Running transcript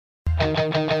Hey,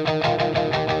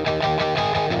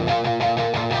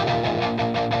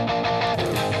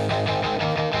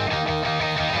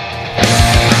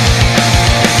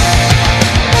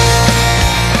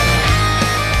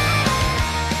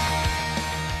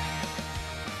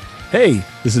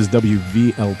 this is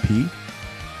WVLP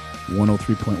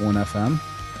 103.1 FM,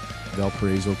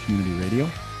 Valparaiso Community Radio.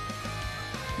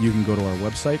 You can go to our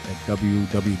website at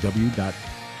www.wvlp.org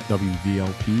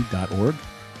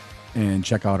and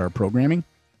check out our programming.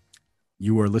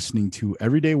 You are listening to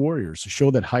Everyday Warriors, a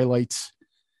show that highlights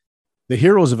the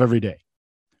heroes of every day.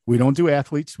 We don't do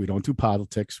athletes. We don't do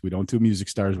politics. We don't do music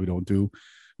stars. We don't do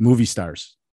movie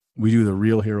stars. We do the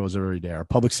real heroes of every day. Our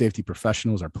public safety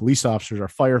professionals, our police officers, our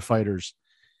firefighters,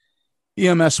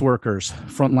 EMS workers,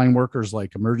 frontline workers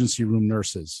like emergency room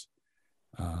nurses,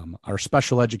 our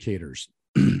special educators,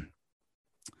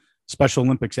 Special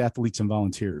Olympics athletes and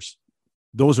volunteers.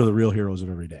 Those are the real heroes of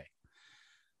every day.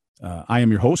 I am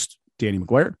your host, Danny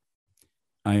McGuire.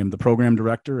 I am the program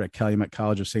director at Calumet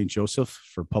College of St. Joseph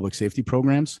for public safety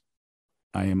programs.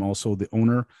 I am also the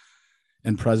owner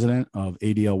and president of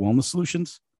ADL Wellness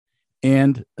Solutions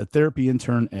and a therapy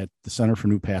intern at the Center for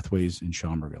New Pathways in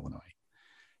Schaumburg, Illinois.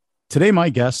 Today, my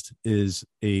guest is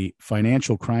a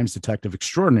financial crimes detective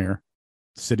extraordinaire,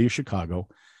 city of Chicago,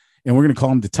 and we're going to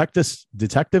call him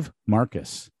Detective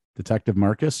Marcus. Detective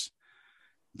Marcus,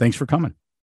 thanks for coming.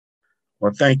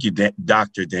 Well, thank you,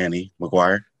 Dr. Danny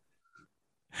McGuire.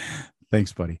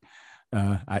 Thanks, buddy.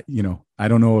 I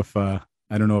don't know if the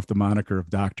moniker of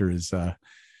doctor is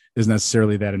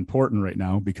necessarily that important right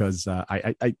now because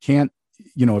I can't,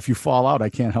 if you fall out, I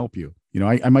can't help you.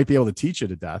 I might be able to teach you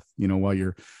to death, while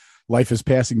your life is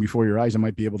passing before your eyes. I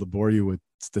might be able to bore you with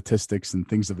statistics and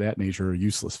things of that nature or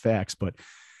useless facts, but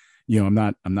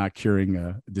I'm not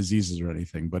curing diseases or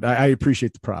anything, but I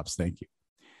appreciate the props. Thank you.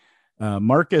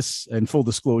 Marcus, in full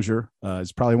disclosure,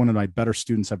 is probably one of my better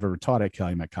students I've ever taught at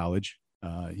Calumet College.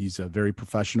 He's a very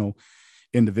professional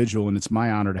individual, and it's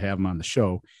my honor to have him on the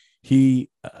show. He's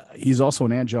also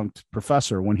an adjunct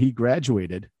professor. When he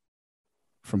graduated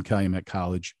from Calumet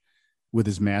College with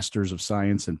his master's of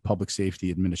science in public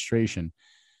safety administration,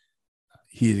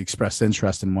 he had expressed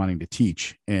interest in wanting to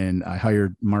teach. And I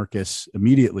hired Marcus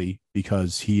immediately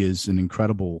because he is an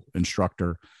incredible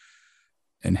instructor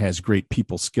and has great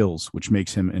people skills, which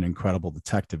makes him an incredible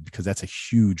detective because that's a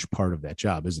huge part of that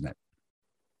job, isn't it?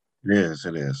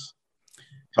 It is.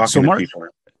 Talking to people.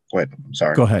 Go ahead. I'm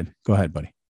sorry. Go ahead,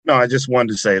 buddy. No, I just wanted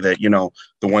to say that,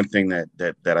 the one thing that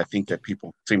I think that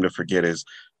people seem to forget is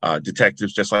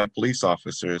detectives, just like police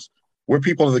officers, we're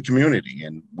people of the community,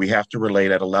 and we have to relate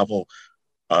at a level,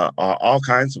 all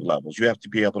kinds of levels. You have to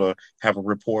be able to have a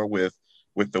rapport with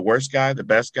the worst guy, the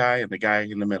best guy, and the guy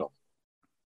in the middle.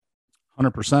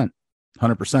 100%.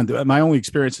 My only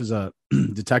experience as a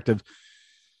detective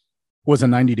was a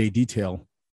 90-day detail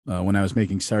when I was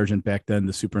making sergeant back then.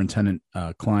 The superintendent,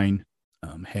 Klein,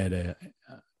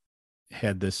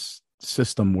 had this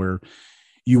system where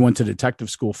you went to detective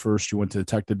school first. You went to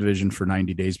detective division for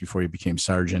 90 days before you became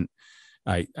sergeant.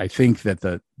 I think that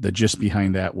the gist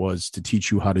behind that was to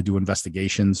teach you how to do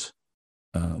investigations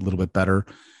a little bit better,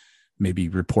 maybe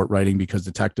report writing, because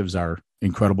detectives are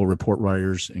incredible report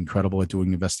writers, incredible at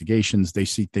doing investigations. They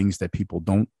see things that people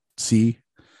don't see.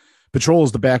 Patrol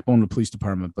is the backbone of the police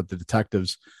department, but the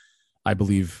detectives, I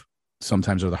believe,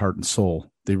 sometimes are the heart and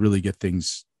soul. They really get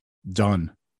things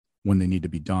done when they need to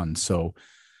be done. So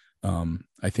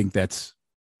I think that's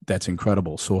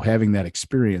incredible. So having that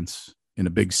experience in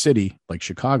a big city like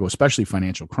Chicago, especially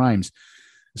financial crimes,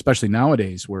 especially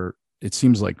nowadays where it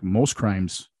seems like most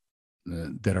crimes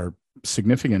that are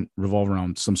significant revolve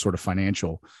around some sort of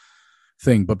financial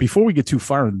thing. But before we get too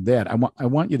far in that, I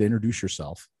want you to introduce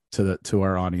yourself to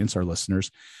our audience, our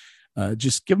listeners.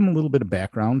 Just give them a little bit of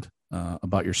background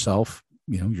about yourself,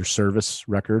 your service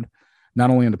record, not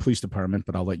only in the police department,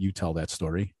 but I'll let you tell that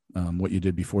story, what you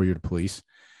did before you're the police.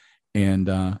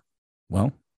 And,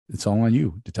 it's all on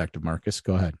you, Detective Marcus.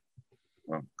 Go ahead.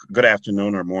 Well, good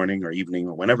afternoon or morning or evening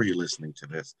or whenever you're listening to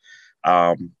this.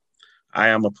 I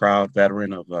am a proud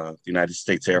veteran of the United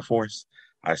States Air Force.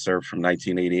 I served from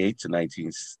 1988 to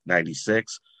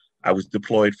 1996. I was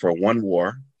deployed for one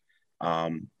war.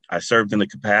 I served in the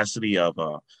capacity of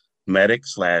a medic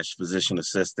 / physician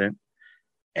assistant.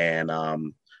 And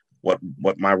what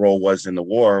my role was in the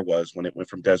war was when it went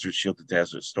from Desert Shield to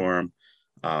Desert Storm,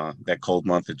 that cold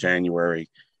month of January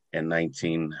in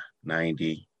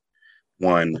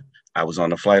 1991, I was on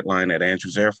the flight line at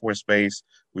Andrews Air Force Base.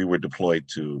 We were deployed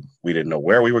we didn't know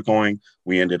where we were going.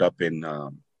 We ended up in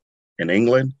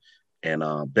England, in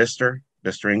Bicester,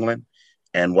 England.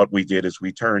 And what we did is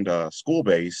we turned a school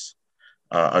base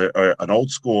an old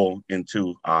school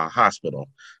into a hospital.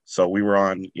 So we were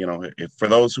on, for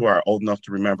those who are old enough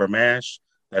to remember MASH,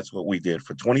 that's what we did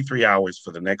for 23 hours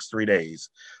for the next 3 days.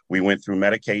 We went through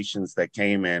medications that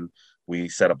came in. We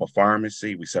set up a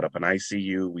pharmacy. We set up an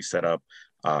ICU. We set up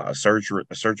a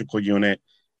surgical unit.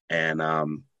 And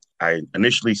I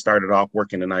initially started off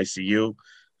working in ICU.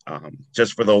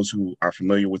 Just for those who are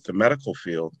familiar with the medical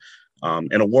field,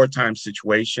 in a wartime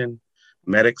situation,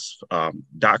 medics,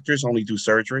 doctors only do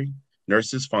surgery.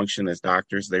 Nurses function as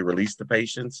doctors. They release the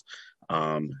patients.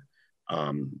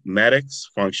 Medics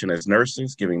function as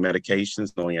nurses, giving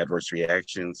medications, knowing adverse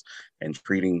reactions, and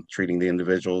treating the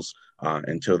individuals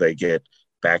until they get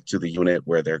back to the unit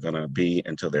where they're going to be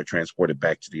until they're transported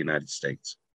back to the United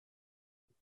States.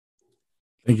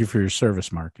 Thank you for your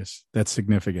service, Marcus. That's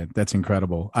significant. That's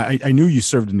incredible. I knew you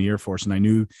served in the Air Force, and I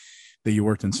knew that you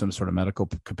worked in some sort of medical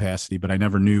capacity, but I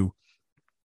never knew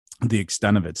the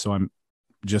extent of it. So I'm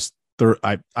just,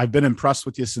 I've been impressed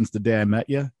with you since the day I met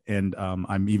you, and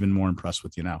I'm even more impressed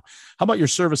with you now. How about your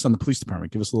service on the police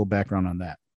department? Give us a little background on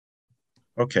that.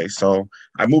 Okay, so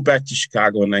I moved back to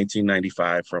Chicago in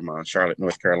 1995 from Charlotte,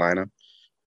 North Carolina,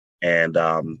 and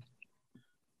I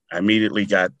immediately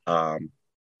got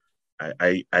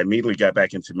I immediately got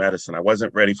back into medicine. I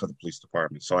wasn't ready for the police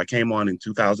department, so I came on in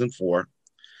 2004,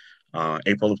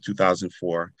 April of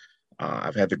 2004.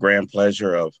 I've had the grand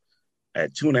pleasure of,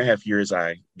 at 2.5 years,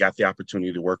 I got the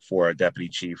opportunity to work for a deputy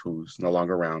chief who's no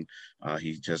longer around.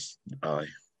 He died.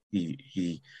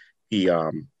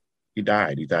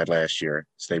 He died last year.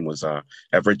 His name was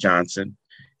Everett Johnson.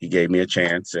 He gave me a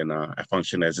chance, and I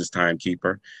functioned as his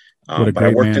timekeeper. What a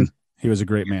great man. He was a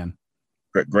great man.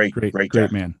 Great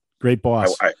man. Great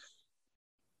boss.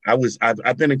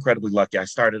 I've been incredibly lucky. I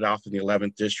started off in the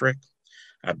 11th district.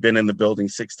 I've been in the building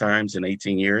 6 times in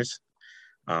 18 years.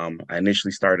 I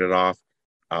initially started off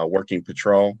working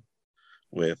patrol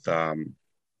with some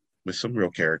real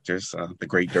characters. The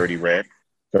Great Dirty Red,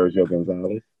 Sergio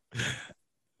Gonzalez,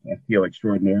 FPO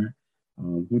extraordinaire,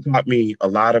 who taught me a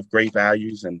lot of great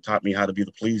values and taught me how to be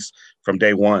the police from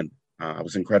day one. I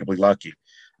was incredibly lucky.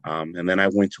 And then I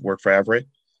went to work for Everett.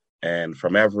 And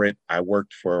from Everett, I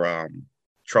worked for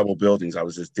Trouble Buildings. I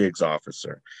was his digs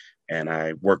officer. And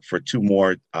I worked for 2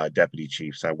 more deputy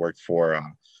chiefs. I worked for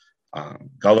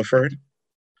Gulliford,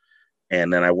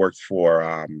 and then I worked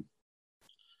for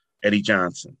Eddie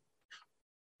Johnson.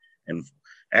 And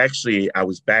actually, I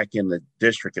was back in the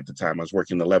district at the time. I was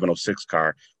working the 1106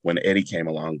 car when Eddie came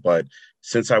along. But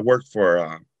since I worked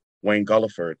for Wayne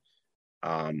Gulliford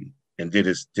and did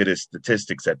his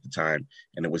statistics at the time,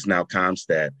 and it was now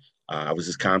Comstat, I was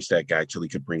his Comstat guy till he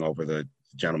could bring over the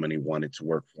gentleman he wanted to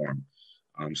work for him.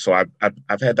 So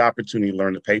I've had the opportunity to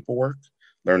learn the paperwork,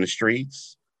 learn the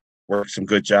streets, work some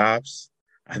good jobs.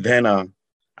 I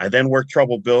then worked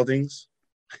Trouble Buildings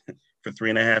for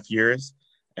 3.5 years.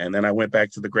 And then I went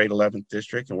back to the great 11th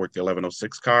district and worked the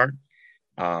 1106 car.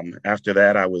 After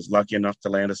that, I was lucky enough to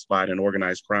land a spot in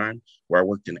organized crime, where I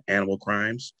worked in animal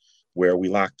crimes, where we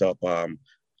locked up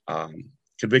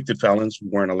convicted felons who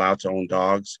weren't allowed to own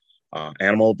dogs,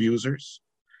 animal abusers,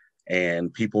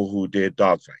 and people who did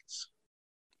dog fights.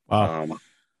 Wow.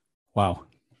 Wow.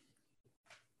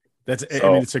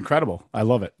 It's incredible. I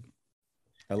love it.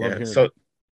 I love hearing it.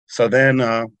 So then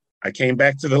I came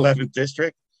back to the 11th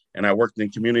district and I worked in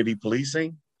community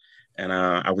policing, and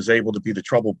I was able to be the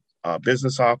trouble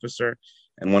business officer.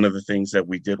 And one of the things that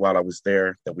we did while I was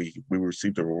there that we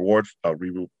received a reward,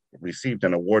 received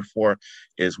an award for,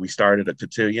 is we started a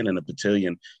cotillion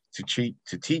to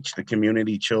teach the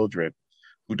community children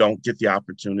who don't get the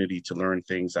opportunity to learn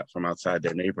things from outside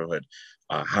their neighborhood,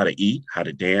 how to eat, how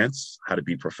to dance, how to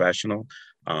be professional,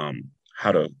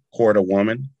 how to court a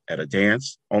woman at a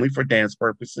dance, only for dance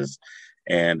purposes.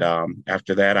 And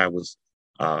after that, I was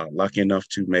lucky enough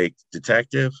to make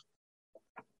detective.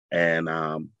 And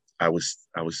I was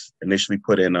initially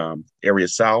put in Area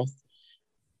South,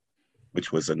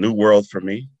 which was a new world for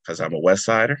me because I'm a West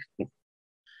Sider.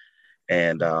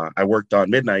 And I worked on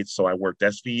midnight, so I worked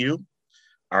SVU,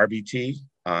 RBT,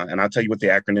 and I'll tell you what the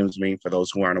acronyms mean for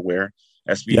those who aren't aware.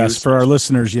 SVU. Yes, for our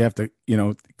listeners, you have to,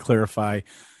 clarify,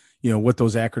 what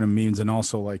those acronym means. And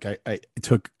also, like, I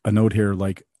took a note here,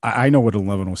 like, I know what an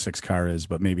 1106 car is,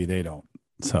 but maybe they don't.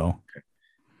 So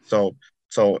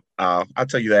I'll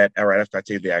tell you that right after I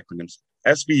tell you the acronyms.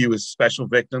 SVU is Special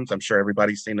Victims. I'm sure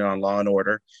everybody's seen it on Law and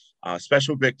Order.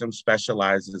 Special Victims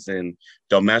specializes in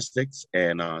domestics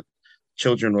and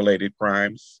children-related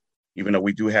crimes, even though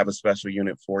we do have a special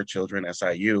unit for children,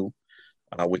 SIU,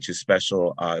 which is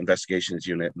Special Investigations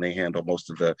Unit, and they handle most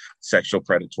of the sexual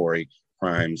predatory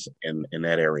crimes in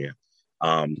that area.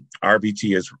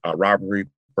 RBT is robbery,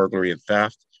 burglary, and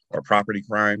theft, or property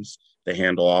crimes. They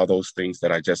handle all those things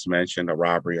that I just mentioned: a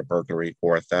robbery, a burglary,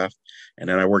 or a theft. And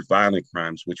then I work violent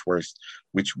crimes, which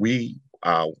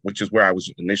is where I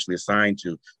was initially assigned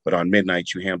to. But on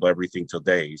midnight, you handle everything till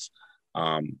days.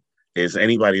 Is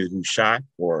anybody who's shot,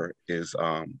 or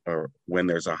when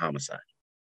there's a homicide.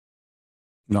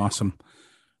 Awesome.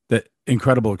 That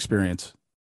incredible experience.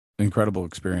 Incredible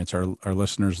experience. Our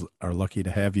listeners are lucky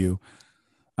to have you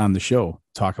on the show.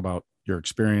 Talk about your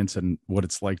experience and what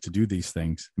it's like to do these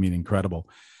things. I mean, incredible.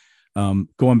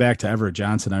 Going back to Everett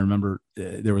Johnson, I remember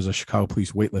there was a Chicago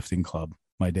Police weightlifting club.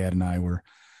 My dad and I were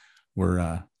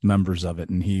members of it,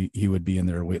 and he would be in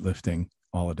there weightlifting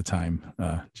all at a time.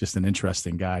 Just an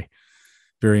interesting guy,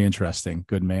 very interesting,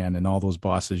 good man. And all those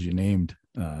bosses you named,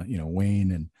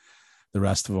 Wayne and the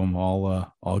rest of them,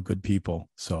 all good people.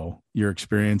 So your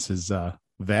experience is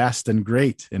vast and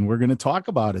great, and we're going to talk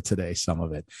about it today, some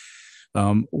of it.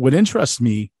 What interests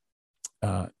me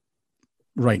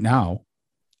right now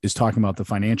is talking about the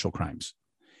financial crimes.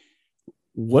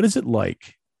 What is it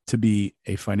like to be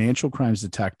a financial crimes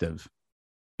detective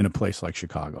in a place like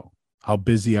Chicago? How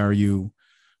busy are you?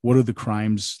 What do the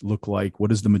crimes look like?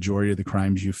 What is the majority of the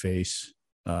crimes you face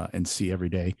and see every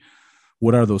day?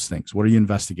 What are those things? What are you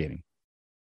investigating?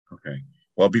 Okay.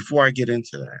 Well, before I get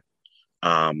into that,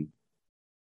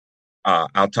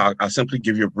 I'll simply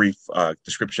give you a brief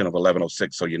description of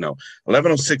 1106. So,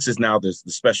 1106 is now the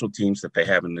special teams that they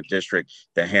have in the district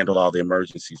that handle all the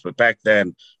emergencies. But back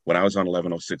then, when I was on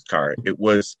 1106 car, it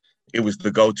was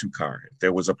the go-to car. If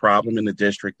there was a problem in the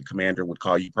district, the commander would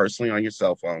call you personally on your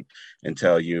cell phone and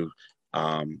tell you,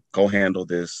 go handle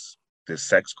this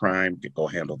sex crime, go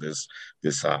handle this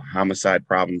homicide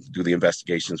problem, do the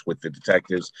investigations with the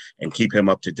detectives, and keep him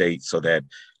up to date so that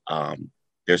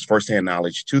there's firsthand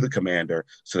knowledge to the commander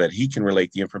so that he can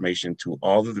relate the information to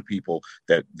all of the people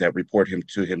that report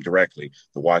to him directly.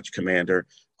 The watch commander,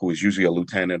 who is usually a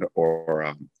lieutenant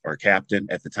or captain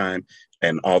at the time,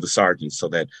 and all the sergeants, so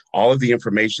that all of the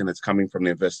information that's coming from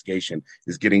the investigation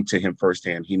is getting to him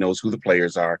firsthand. He knows who the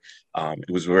players are.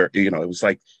 It was very, it was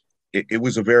like, it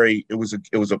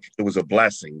was a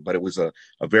blessing, but it was a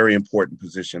very important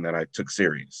position that I took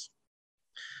serious.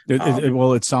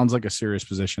 Well, it sounds like a serious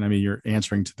position. I mean, you're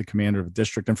answering to the commander of a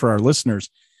district. And for our listeners,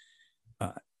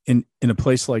 in a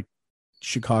place like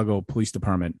Chicago Police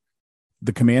Department,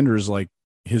 the commander is like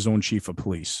his own chief of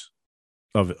police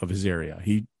of his area.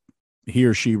 He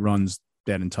or she runs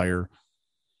that entire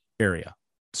area.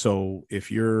 So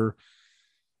if you're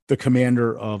the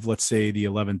commander of, let's say, the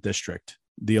 11th district,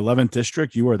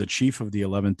 you are the chief of the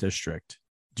 11th district.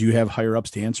 Do you have higher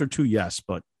ups to answer to? Yes,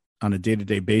 but on a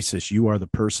day-to-day basis, you are the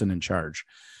person in charge.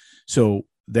 So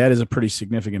that is a pretty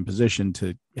significant position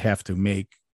to have to make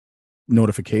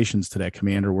notifications to that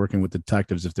commander working with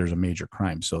detectives if there's a major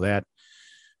crime. So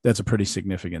that's a pretty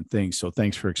significant thing. So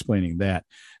thanks for explaining that.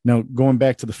 Now, going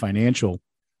back to the financial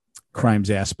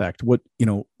crimes aspect,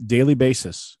 daily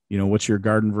basis, what's your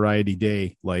garden variety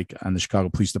day like on the Chicago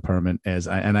Police Department?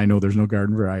 And I know there's no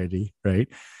garden variety, right?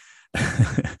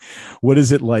 What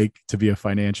is it like to be a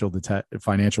financial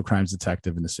crimes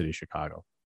detective in the city of Chicago?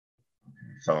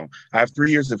 So I have 3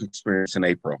 years of experience in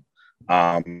April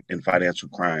in financial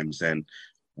crimes, and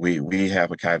we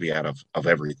have a caveat of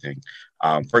everything.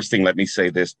 First thing, let me say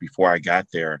this before I got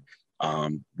there.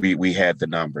 We had the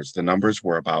numbers. The numbers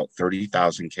were about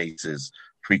 30,000 cases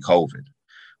pre-COVID.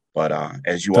 But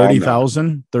as you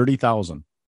 30,000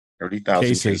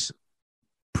 cases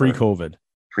pre-COVID.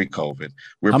 Pre-COVID.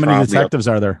 How many detectives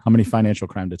are there? How many financial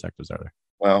crime detectives are there?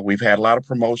 Well, we've had a lot of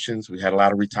promotions. We had a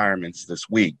lot of retirements this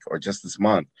week or just this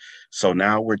month. So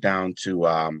now we're down to,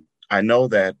 I know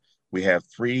that we have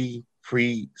 3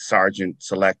 pre-sergeant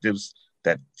selectives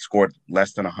that scored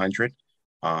less than 100.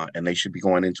 And they should be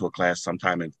going into a class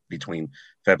sometime in between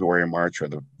February and March, or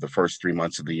the first 3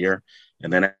 months of the year.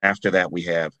 And then after that, we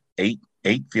have eight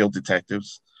field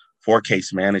detectives, 4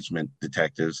 case management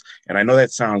detectives. And I know that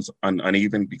sounds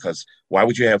uneven, because why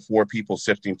would you have 4 people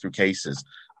sifting through cases?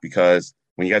 Because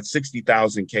when you got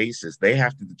 60,000 cases, they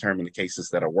have to determine the cases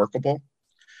that are workable.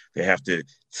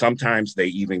 Sometimes they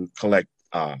even collect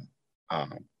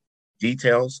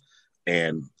details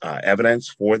and evidence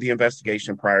for the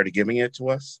investigation prior to giving it to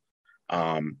us.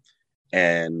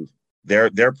 And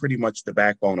they're pretty much the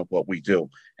backbone of what we do.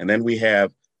 And then we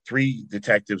have 3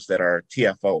 detectives that are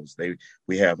TFOs.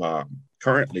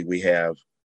 Currently we have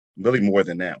really more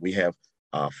than that. We have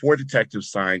 4 detectives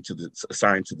assigned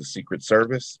to the Secret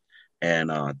Service,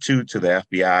 and 2 to the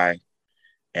FBI.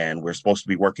 And we're supposed to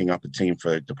be working up a team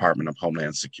for the Department of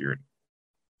Homeland Security.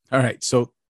 All right.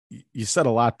 So you said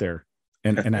a lot there.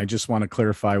 And I just want to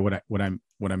clarify what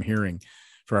I'm hearing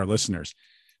for our listeners.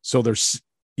 So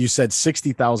you said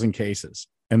 60,000 cases,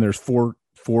 and there's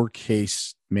four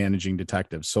case managing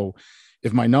detectives. So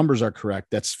if my numbers are correct,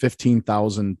 that's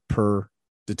 15,000 per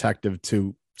detective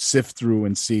to sift through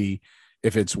and see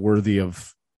if it's worthy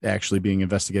of actually being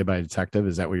investigated by a detective.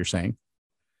 Is that what you're saying?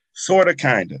 Sort of,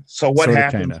 kind of. Sort of,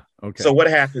 kind of. So Okay. what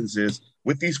happens is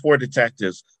with these four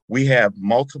detectives, we have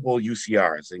multiple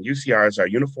UCRs, and UCRs are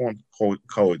uniform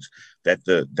codes that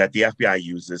the FBI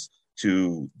uses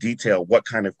to detail what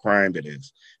kind of crime it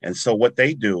is. And so what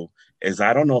they do is,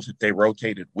 I don't know if they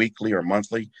rotate it weekly or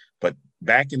monthly, but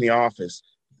back in the office,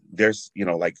 there's,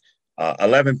 like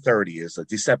 11:30 is a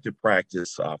deceptive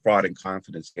practice, fraud and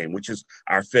confidence game, which is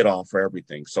our fit all for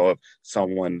everything. So if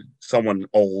someone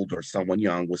old or someone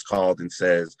young was called and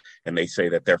they say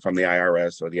that they're from the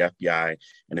IRS or the FBI,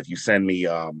 and if you send me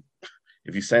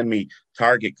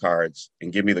target cards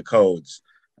and give me the codes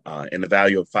and the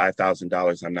value of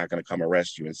 $5,000, I'm not going to come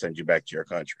arrest you and send you back to your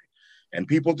country. And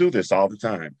people do this all the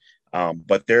time.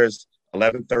 But there's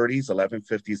 11:30s,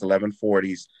 11:50s,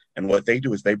 11:40s, and what they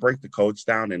do is they break the codes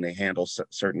down and they handle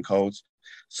certain codes.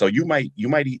 So you might,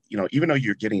 even though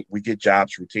we get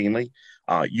jobs routinely,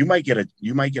 you might get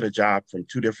a job from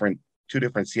two different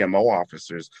CMO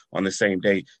officers on the same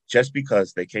day, just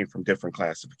because they came from different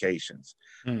classifications.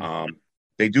 Hmm.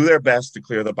 They do their best to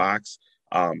clear the box.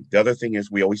 The other thing is,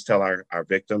 we always tell our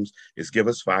victims is, give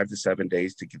us 5 to 7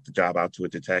 days to get the job out to a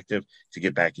detective to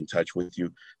get back in touch with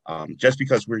you, just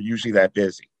because we're usually that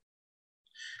busy.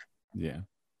 Yeah.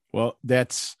 Well,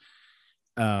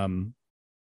 um,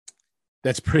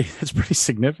 that's pretty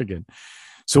significant.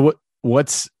 So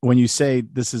what's when you say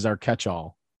this is our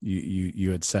catch-all,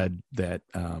 you had said that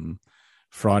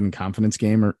fraud and confidence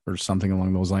game or something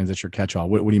along those lines, that's your catch-all.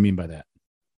 What do you mean by that?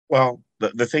 Well,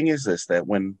 the thing is this, that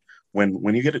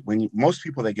most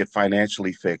people that get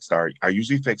financially fixed are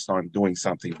usually fixed on doing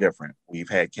something different. We've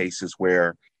had cases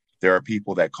where there are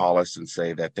people that call us and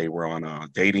say that they were on a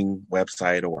dating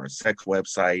website or a sex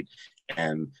website,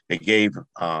 and they gave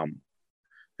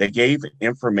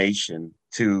information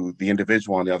to the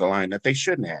individual on the other line that they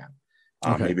shouldn't have.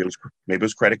 Okay. Maybe it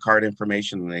was credit card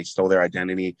information, and they stole their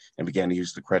identity and began to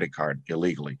use the credit card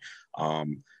illegally.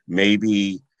 Um,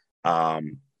 maybe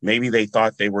maybe they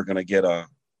thought they were going to get a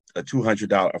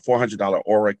 $200, a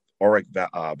 $400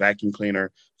 Oric vacuum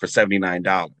cleaner for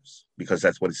 $79, because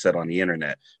that's what it said on the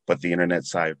internet. But the internet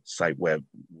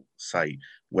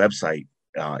website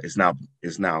is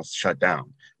now shut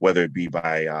down, whether it be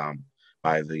by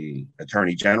the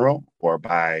attorney general or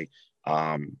by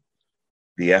the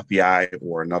FBI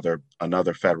or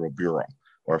another federal bureau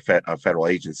or a federal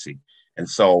agency. And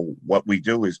so what we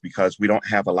do is, because we don't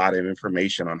have a lot of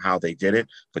information on how they did it,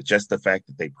 but just the fact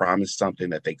that they promised something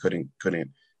that they couldn't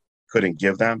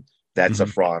give them, that's a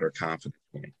Mm-hmm. fraud or confidence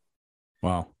game.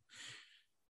 Wow.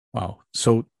 Wow.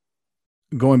 So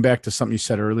going back to something you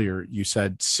said earlier, you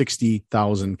said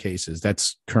 60,000 cases.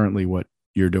 That's currently what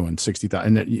you're doing,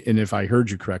 60,000. And if I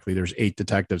heard you correctly, there's 8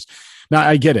 detectives. Now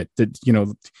I get it that,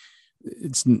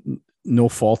 it's no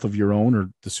fault of your own or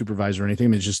the supervisor or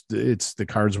anything. It's the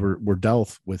cards were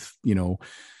dealt with,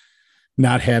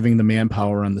 not having the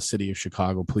manpower on the city of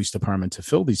Chicago Police Department to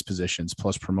fill these positions,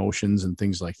 plus promotions and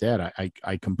things like that.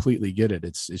 I completely get it.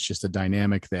 It's just a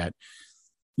dynamic that,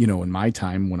 in my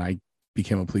time when I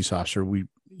became a police officer,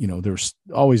 there's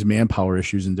always manpower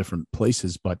issues in different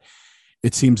places, but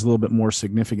it seems a little bit more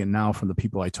significant now from the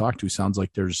people I talk to. Sounds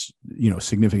like there's,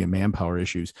 significant manpower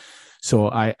issues.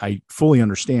 So I fully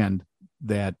understand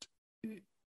that,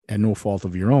 and no fault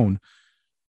of your own.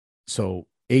 So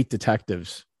 8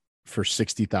 detectives for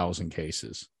 60,000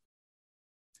 cases.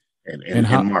 And And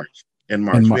how, in and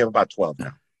March, we have about 12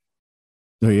 now.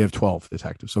 no, you have 12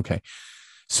 detectives. Okay.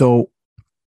 So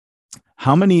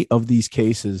how many of these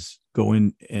cases go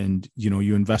in and,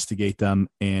 you investigate them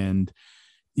and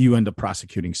you end up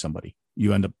prosecuting somebody?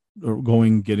 You end up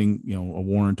getting, a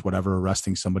warrant, whatever,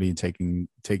 arresting somebody and taking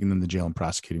them to jail and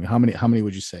prosecuting. How many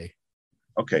would you say?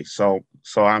 Okay, so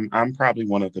I'm probably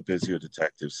one of the busier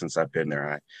detectives since I've been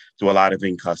there. I do a lot of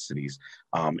in custodies.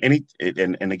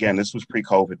 And again, this was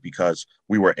pre-COVID, because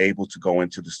we were able to go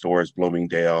into the stores,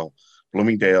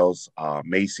 Bloomingdale's,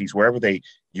 Macy's, wherever they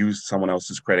used someone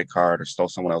else's credit card or stole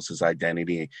someone else's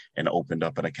identity and opened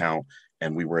up an account,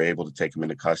 and we were able to take them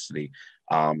into custody.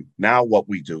 Now, what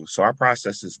we do, so our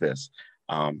process is this.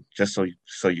 Just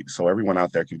so everyone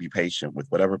out there can be patient with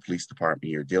whatever police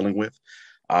department you're dealing with.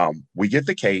 We get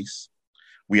the case.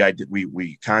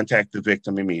 We contact the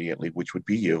victim immediately, which would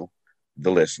be you,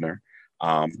 the listener.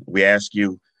 We ask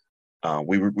you,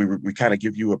 We kind of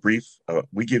give you a brief.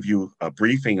 We give you a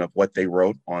briefing of what they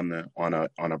wrote on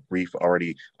a brief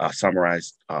already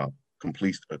summarized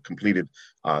completed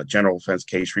general offense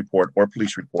case report or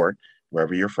police report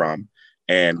wherever you're from,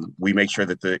 and we make sure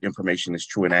that the information is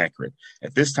true and accurate.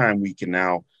 At this time, we can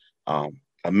now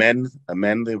amend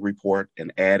the report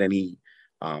and add any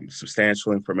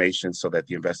substantial information so that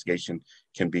the investigation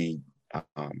can be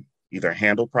either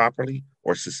handled properly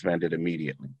or suspended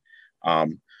immediately.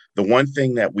 The one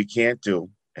thing that we can't do,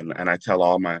 and I tell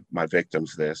all my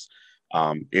victims this,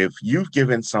 if you've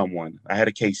given someone, I had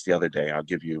a case the other day, I'll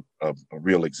give you a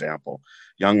real example.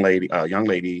 Young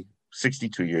lady,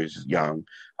 62 years young,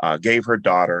 gave her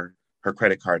daughter her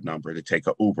credit card number to take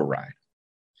an Uber ride.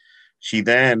 She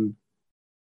then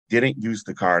didn't use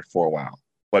the card for a while,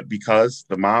 but because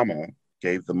the mama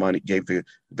gave the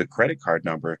credit card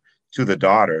number to the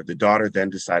daughter then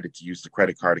decided to use the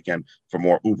credit card again for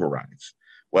more Uber rides.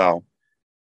 Well,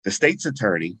 the state's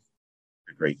attorney,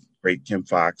 the great Kim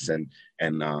Fox, and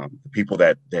the people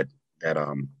that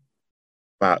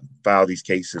file these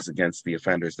cases against the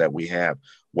offenders that we have,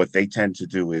 what they tend to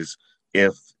do is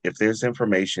if there's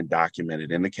information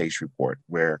documented in the case report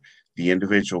where the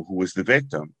individual who was the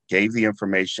victim gave the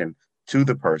information to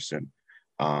the person,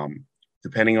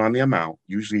 depending on the amount,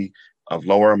 usually of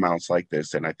lower amounts like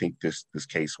this, and I think this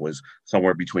case was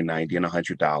somewhere between $90 and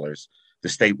 $100, the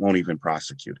state won't even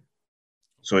prosecute it.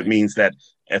 So it means that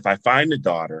if I find the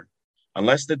daughter,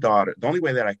 the only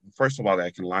way that first of all, that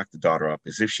I can lock the daughter up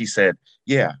is if she said,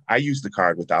 yeah, I used the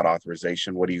card without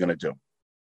authorization. What are you going to do?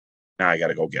 Now I got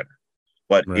to go get her.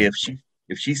 But right.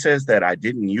 if she says that I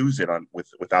didn't use it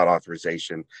without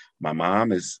authorization, my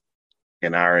mom is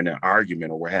and I are in an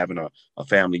argument, or we're having a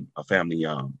family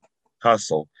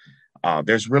tussle,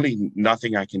 there's really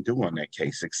nothing I can do on that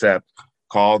case except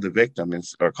call the victim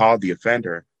or call the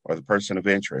offender or the person of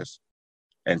interest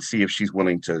and see if she's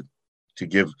willing to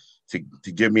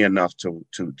give me enough to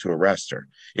arrest her.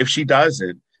 If she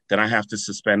doesn't, then I have to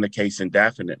suspend the case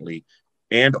indefinitely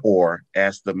and or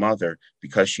ask the mother,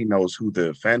 because she knows who the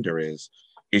offender is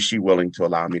she willing to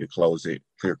allow me to close it,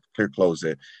 close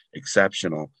it,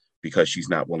 exceptional, because she's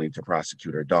not willing to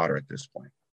prosecute her daughter at this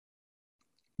point.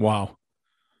 Wow.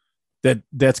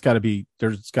 There's got to be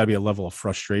a level of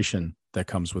frustration that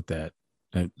comes with that.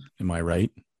 Am I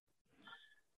right?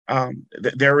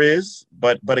 There is,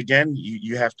 but again,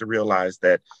 you have to realize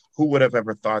that who would have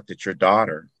ever thought that your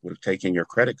daughter would have taken your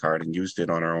credit card and used it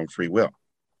on her own free will?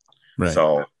 Right.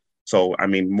 So I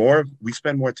mean, we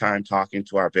spend more time talking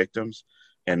to our victims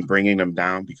and bringing them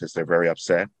down because they're very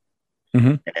upset,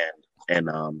 mm-hmm. and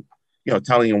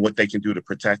telling them what they can do to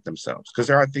protect themselves, because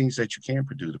there are things that you can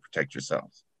do to protect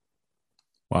yourself.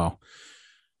 Wow.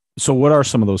 So what are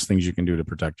some of those things you can do to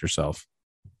protect yourself?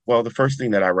 Well, the first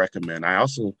thing that I recommend, I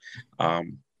also,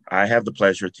 I have the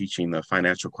pleasure of teaching the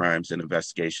Financial Crimes and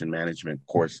Investigation Management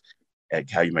course at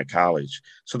Calumet College.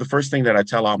 So the first thing that I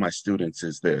tell all my students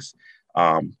is this: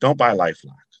 don't buy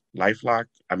LifeLock. LifeLock,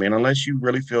 I mean, unless you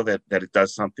really feel that it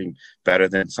does something better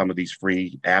than some of these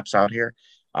free apps out here,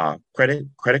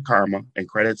 Credit Karma and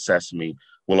Credit Sesame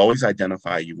will always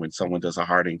identify you when someone does a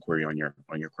hard inquiry on your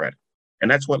credit. And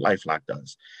that's what LifeLock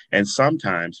does. And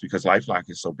sometimes, because LifeLock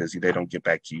is so busy, they don't get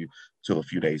back to you till a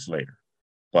few days later.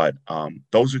 But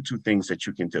those are two things that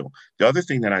you can do. The other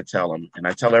thing that I tell them, and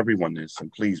I tell everyone this,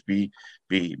 and please be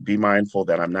mindful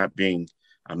that I'm not being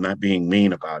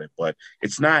mean about it, but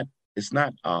it's not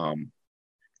are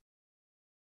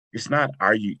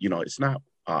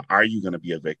you going to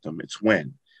be a victim? It's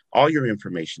when all your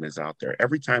information is out there.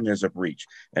 Every time there's a breach,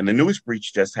 and the newest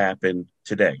breach just happened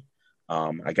today.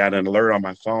 I got an alert on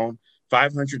my phone.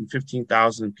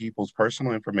 515,000 people's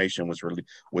personal information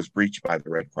was breached by the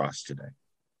Red Cross today.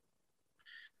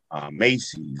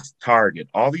 Macy's, Target,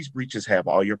 all these breaches have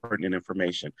all your pertinent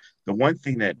information. The one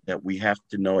thing that we have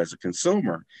to know as a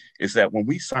consumer is that when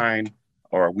we sign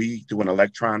or we do an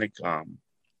electronic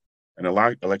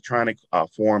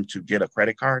form to get a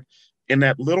credit card, in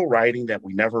that little writing that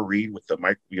we never read with the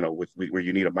where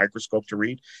you need a microscope to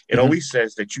read, it mm-hmm. always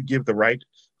says that you give the right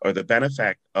or the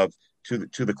benefit to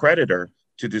the creditor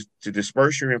to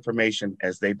disperse your information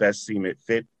as they best seem it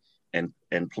fit and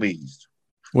pleased.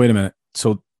 Wait a minute.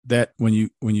 So that when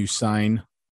you sign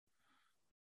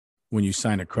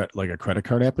a credit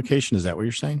card application, is that what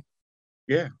you're saying?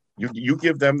 Yeah, you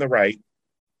give them the right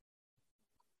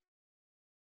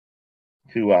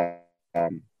to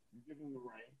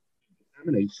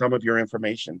disseminate some of your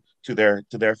information to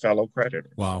their fellow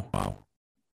creditors.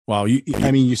 Wow.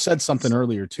 You said something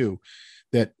earlier too,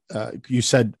 that you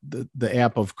said the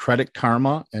app of Credit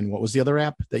Karma, and what was the other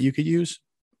app that you could use?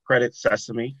 Credit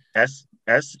Sesame,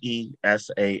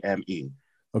 Sesame.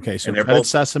 Okay, so And they're Credit both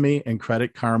Sesame and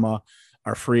Credit Karma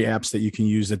are free apps that you can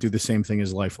use that do the same thing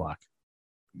as LifeLock.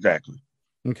 exactly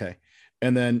Okay,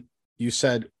 and then you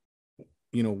said,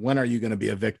 when are you going to be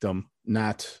a victim?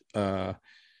 Not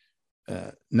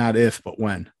if, but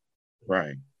when.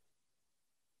 right.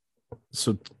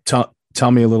 So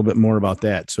tell me a little bit more about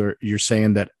that. So you're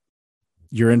saying that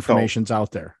your So, information's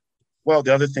out there. well,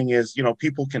 the other thing is,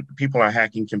 people are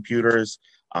hacking computers.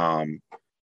 Um,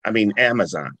 I mean,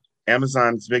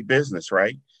 Amazon's big business,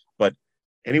 right? But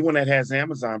anyone that has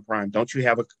Amazon Prime, don't you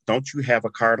have a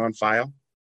card on file?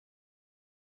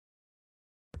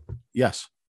 Yes,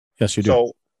 yes, you do.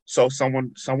 So so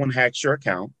someone hacks your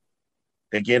account.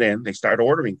 They get in, they start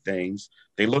ordering things,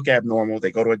 they look abnormal,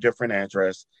 they go to a different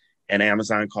address, and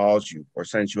Amazon calls you or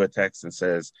sends you a text and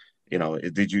says,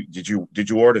 did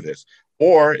you order this?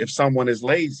 Or if someone is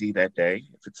lazy that day,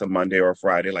 if it's a Monday or a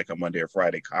Friday, like a Monday or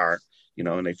Friday car,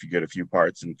 and if you get a few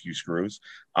parts and a few screws,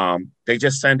 they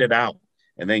just send it out.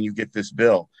 And then you get this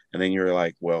bill, and then you're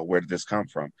like, well, where did this come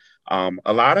from?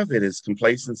 A lot of it is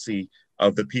complacency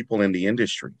of the people in the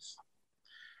industries.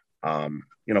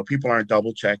 People aren't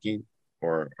double checking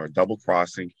or double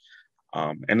crossing.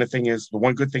 And the thing is, the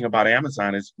one good thing about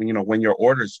Amazon is when your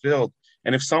order is filled,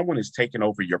 and if someone is taking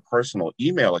over your personal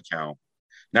email account,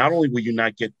 not only will you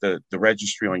not get the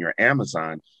registry on your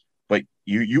Amazon, but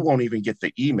you won't even get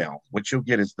the email. What you'll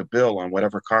get is the bill on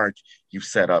whatever card you've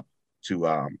set up to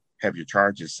have your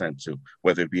charges sent to,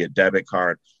 whether it be a debit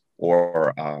card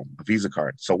or a Visa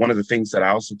card. So one of the things that I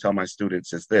also tell my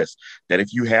students is this: that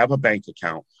if you have a bank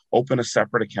account, open a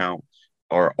separate account,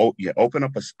 or open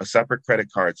up a separate credit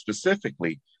card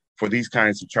specifically for these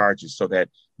kinds of charges, so that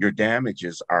your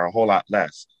damages are a whole lot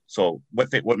less. So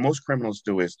what most criminals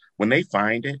do is when they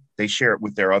find it, they share it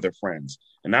with their other friends,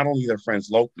 and not only their friends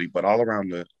locally, but all around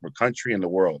the country and the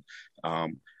world,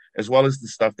 um, as well as the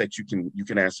stuff that you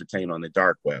can ascertain on the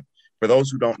dark web. For those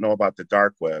who don't know about the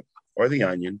dark web or the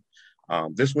onion,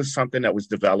 this was something that was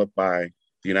developed by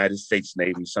the United States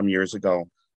Navy some years ago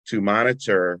to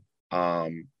monitor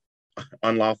um,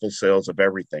 unlawful sales of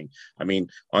everything. I mean,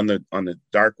 on the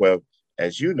dark web,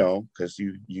 as you know, because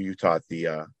you taught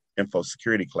the info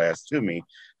security class to me.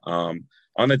 On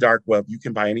the dark web, you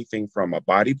can buy anything from a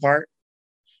body part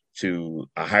to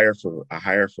a hire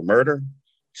for murder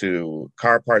to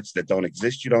car parts that don't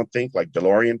exist. You don't think, like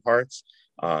DeLorean parts,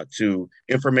 to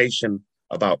information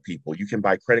about people. You can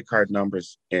buy credit card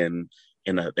numbers in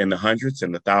the hundreds,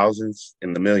 in the thousands,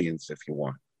 in the millions if you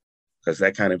want, because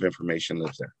that kind of information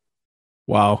lives there.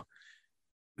 Wow.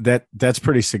 That's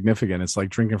pretty significant. It's like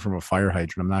drinking from a fire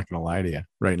hydrant. I'm not going to lie to you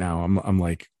right now. I'm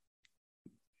like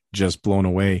just blown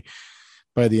away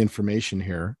by the information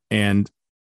here. And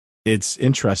it's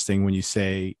interesting when you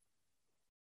say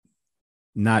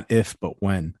not if, but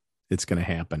when it's going to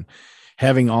happen.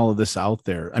 Having all of this out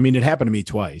there. I mean, it happened to me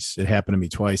twice.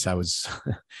 I was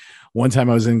one time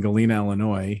I was in Galena,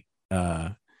 Illinois,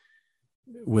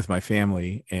 with my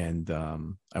family, and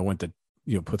I went to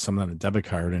put something on a debit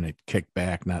card, and it kicked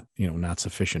back not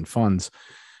sufficient funds.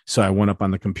 So I went up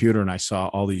on the computer and I saw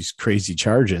all these crazy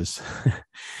charges.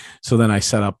 So then I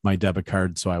set up my debit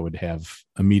card so I would have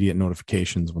immediate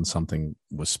notifications when something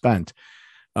was spent.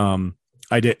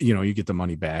 I did, you get the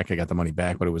money back. I got the money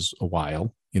back, but it was a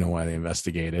while, while they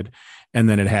investigated. And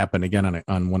then it happened again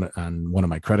on one of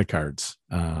my credit cards.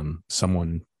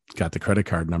 Someone got the credit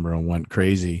card number and went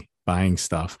crazy buying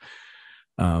stuff.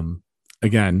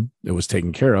 Again, it was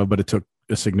taken care of, but it took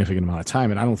a significant amount of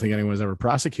time. And I don't think anyone was ever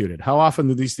prosecuted. How often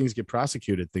do these things get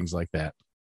prosecuted? Things like that.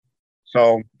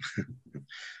 So,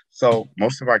 so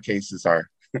most of our cases are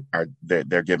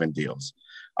they're given deals,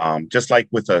 just like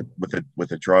with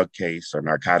a drug case or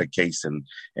narcotic case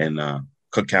in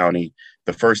Cook County.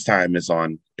 The first time is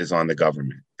on the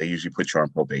government. They usually put you on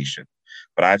probation.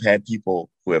 But I've had people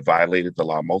who have violated the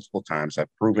law multiple times.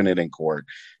 I've proven it in court,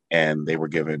 and they were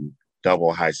given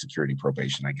double high security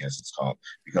probation, I guess it's called,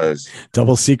 because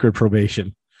Double secret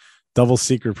probation. Double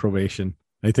secret probation.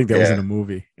 I think that was in yeah. a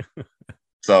movie.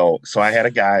 So I had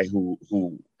a guy who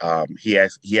he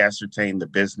ascertained the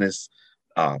business.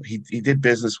 He did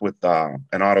business with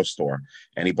an auto store,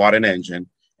 and he bought an engine,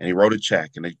 and he wrote a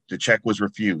check, and the check was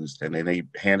refused, and then they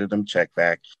handed him check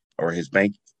back, or his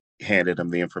bank handed him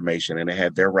the information, and it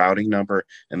had their routing number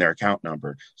and their account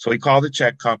number. So he called the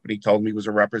check company, told me he was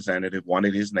a representative,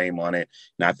 wanted his name on it,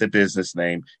 not the business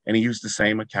name, and he used the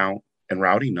same account and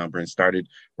routing number and started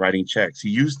writing checks. He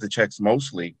used the checks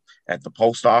mostly at the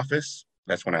post office.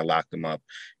 That's when I locked him up,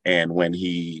 and when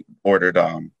he ordered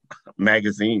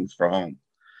magazines for home.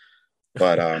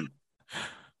 But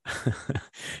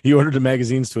He ordered the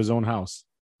magazines to his own house.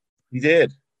 He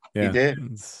did. He Yeah. did.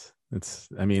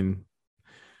 I mean,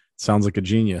 sounds like a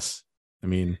genius. I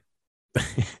mean,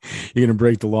 you're going to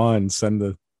break the law and send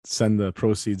the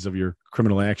proceeds of your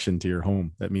criminal action to your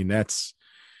home. I mean, that's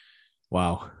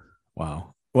wow.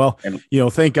 Wow. Well, And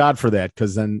thank God for that.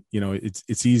 Cause then,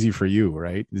 it's easy for you,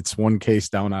 right? It's one case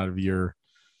down out of your,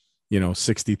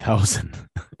 60,000.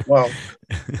 well,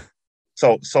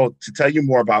 so to tell you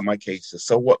more about my cases,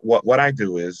 so what I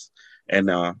do is, and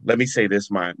let me say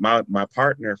this, my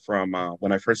partner from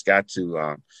when I first got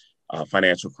to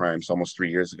financial crimes almost 3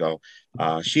 years ago,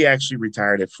 she actually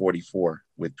retired at 44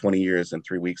 with 20 years and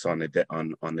 3 weeks on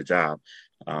the job.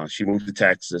 She moved to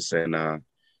Texas, and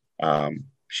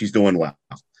she's doing well.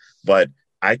 But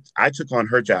I took on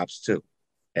her jobs too,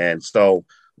 and so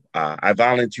I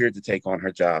volunteered to take on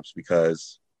her jobs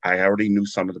because I already knew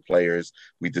some of the players.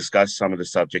 We discussed some of the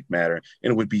subject matter,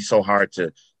 and it would be so hard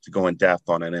to go in depth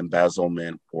on an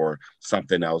embezzlement or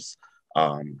something else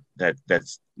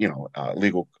that's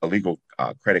illegal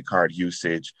credit card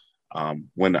usage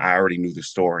when I already knew the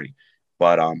story.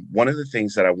 But one of the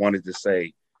things that I wanted to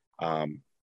say um,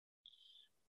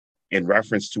 in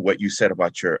reference to what you said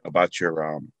about your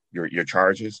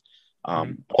charges,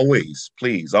 Mhm. always,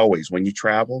 please, always, when you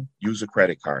travel, use a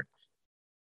credit card.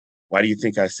 Why do you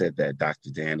think I said that,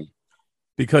 Dr. Danny?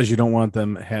 Because you don't want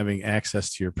them having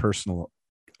access to your personal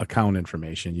account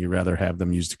information. You rather have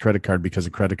them use the credit card because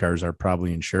the credit cards are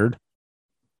probably insured.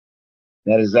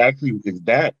 That is exactly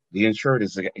that. The insured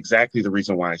is exactly the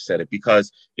reason why I said it.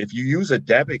 Because if you use a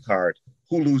debit card,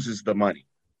 who loses the money?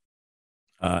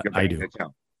 Your I bank do.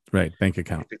 account. Right. Bank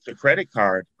account. If it's a credit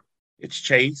card, it's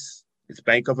Chase, it's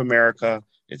Bank of America,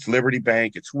 it's Liberty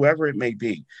Bank, it's whoever it may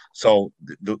be. So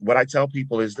what I tell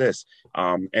people is this,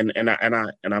 and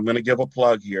I'm going to give a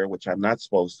plug here, which I'm not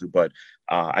supposed to, but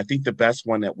I think the best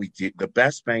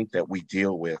bank that we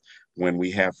deal with when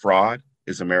we have fraud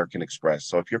is American Express.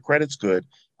 So if your credit's good,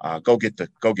 go get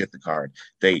the card.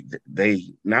 They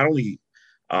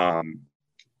um,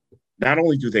 not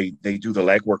only do they do the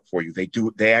legwork for you,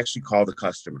 they actually call the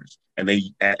customers, and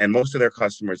most of their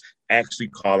customers actually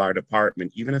call our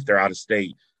department even if they're out of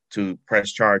state to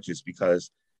press charges,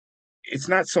 because it's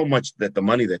not so much that the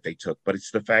money that they took, but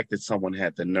it's the fact that someone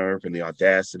had the nerve and the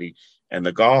audacity and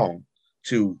the gall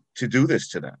to do this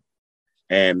to them.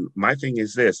 And my thing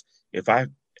is this: if I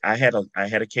had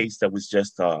a case that was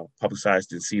just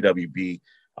publicized in CWB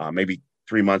maybe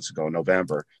 3 months ago,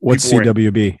 November. What's People were in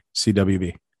CWB?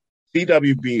 CWB.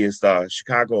 CWB is the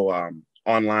Chicago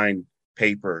online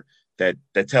paper that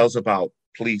tells about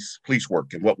police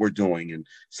work and what we're doing and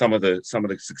some of the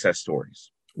success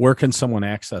stories. Where can someone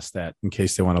access that in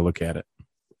case they want to look at it?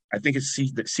 I think it's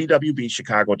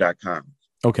cwbchicago.com.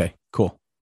 Okay, cool.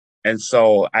 And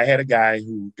so I had a guy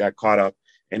who got caught up,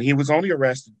 and he was only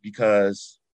arrested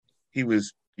because he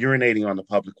was urinating on the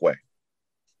public way.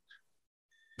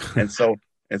 And so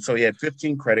he had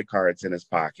 15 credit cards in his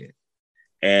pocket.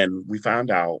 And we found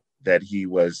out that he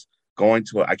was going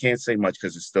to, I can't say much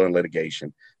because it's still in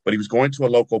litigation, but he was going to a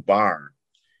local bar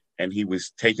and he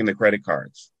was taking the credit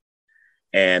cards.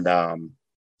 And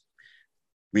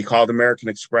we called American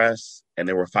Express, and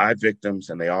there were 5 victims,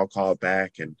 and they all called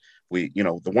back. And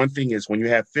the one thing is when you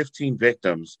have 15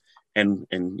 victims, and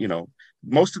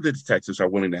most of the detectives are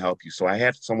willing to help you. So I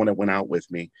had someone that went out with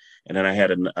me, and then I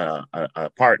had a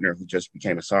partner who just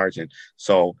became a sergeant.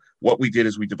 So what we did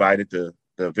is we divided the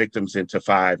victims into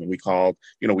 5, and we called,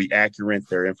 we Accurant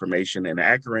their information. And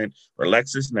Accurant, or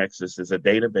LexisNexis, is a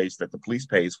database that the police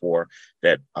pays for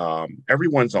that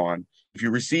everyone's on. If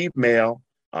you receive mail,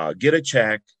 get a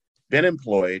check, been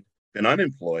employed, been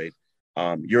unemployed,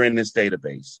 you're in this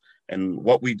database. And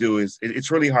what we do is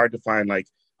it's really hard to find like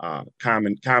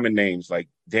common names like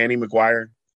Danny McGuire.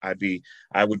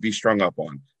 I would be strung up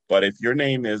on. But if your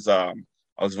name is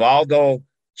Osvaldo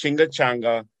Chinga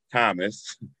Changa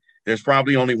Thomas, there's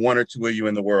probably only 1 or 2 of you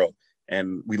in the world.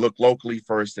 And we look locally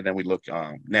first, and then we look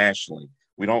nationally.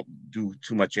 We don't do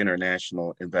too much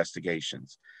international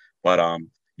investigations. But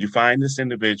you find this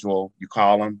individual, you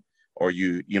call them, or if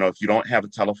you don't have a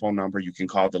telephone number, you can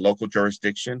call the local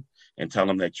jurisdiction and tell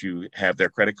them that you have their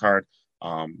credit card.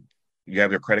 You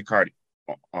have their credit card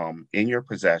in your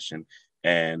possession,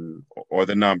 or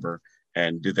the number,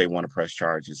 and do they want to press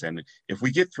charges? And if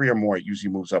we get 3 or more, it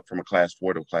usually moves up from a class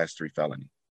 4 to a class 3 felony.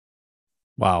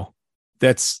 Wow.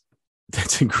 That's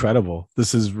incredible.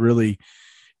 This is really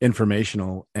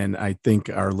informational, and I think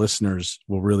our listeners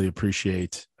will really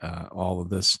appreciate all of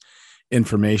this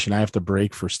information. I have to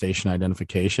break for station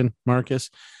identification, Marcus.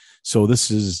 So this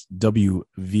is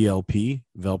WVLP,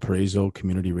 Valparaiso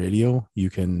Community Radio. You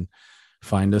can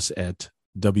find us at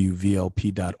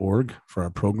wvlp.org for our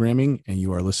programming. And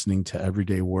you are listening to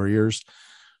Everyday Warriors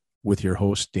with your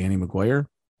host, Danny McGuire.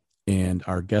 And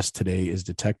our guest today is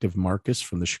Detective Marcus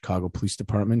from the Chicago Police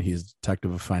Department. He is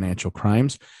Detective of Financial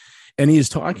Crimes. And he is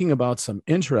talking about some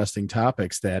interesting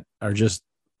topics that are just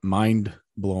mind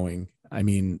blowing. I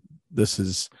mean, this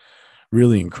is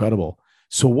really incredible.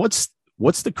 So what's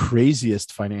the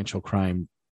craziest financial crime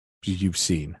you've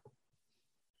seen?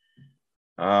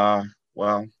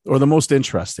 Well, or the most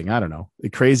interesting, I don't know, the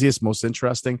craziest, most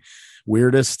interesting,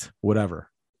 weirdest, whatever.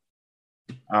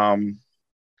 Wow.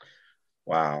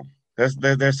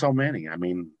 There's so many. I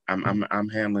mean, I'm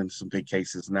handling some big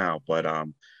cases now, but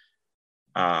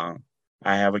I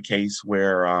have a case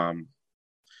where an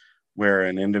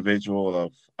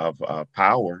individual of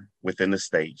power within the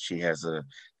state, she has a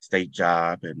state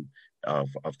job and of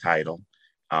title,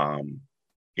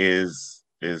 is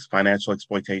financial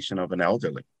exploitation of an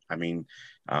elderly. I mean,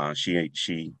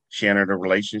 she entered a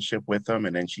relationship with him,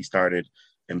 and then she started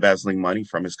embezzling money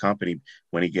from his company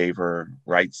when he gave her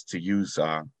rights to use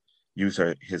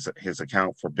his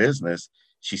account for business.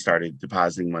 She started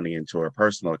depositing money into her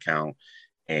personal account.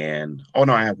 And oh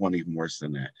no, I have one even worse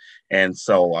than that. And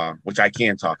so, which I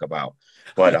can talk about,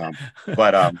 but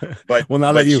well,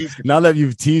 now that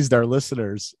you've teased our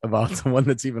listeners about the one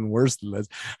that's even worse than this,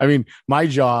 I mean, my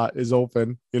jaw is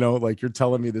open. Like you're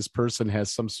telling me this person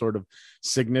has some sort of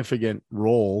significant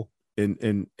role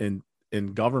in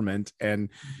government, and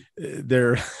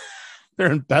they're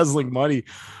embezzling money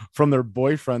from their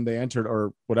boyfriend they entered,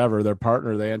 or whatever, their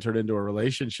partner they entered into a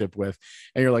relationship with.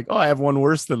 And you're like, oh, I have one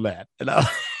worse than that. And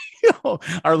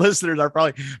our listeners are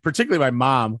probably, particularly my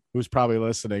mom, who's probably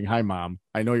listening. Hi, Mom.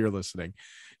 I know you're listening.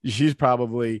 She's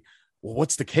probably, well,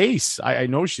 what's the case? I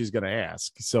know she's going to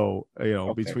ask. So,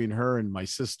 okay. Between her and my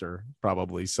sister,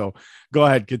 probably. So go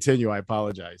ahead, continue. I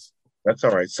apologize. That's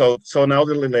all right. So an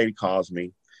elderly lady calls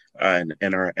me, and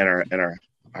her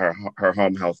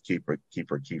home health keeper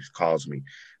calls me,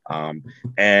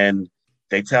 and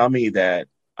they tell me that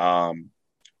all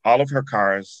of her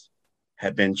cars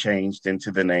have been changed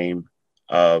into the name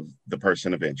of the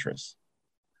person of interest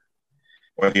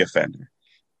or the offender,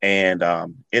 and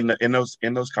in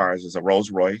those cars is a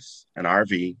Rolls Royce, an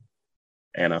RV,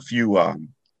 and a few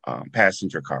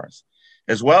passenger cars,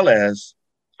 as well as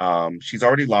she's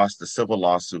already lost a civil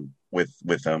lawsuit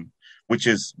with them, which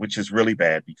is really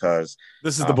bad because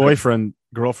this is the boyfriend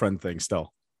girlfriend thing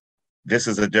still. This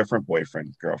is a different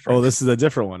boyfriend girlfriend. Oh, this is a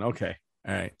different one. Okay.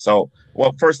 All right. So,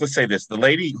 well, first let's say this. The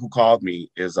lady who called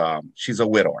me is she's a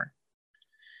widower.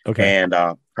 Okay. And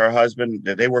her husband,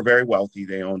 they were very wealthy.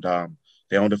 They owned a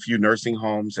few nursing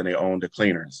homes, and they owned the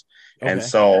cleaners. Okay. And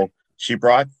so she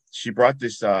brought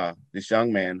this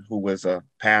young man who was a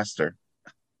pastor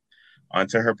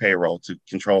onto her payroll to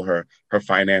control her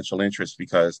financial interests,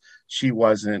 because she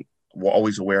wasn't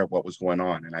always aware of what was going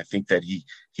on. And I think that he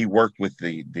worked with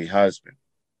the husband.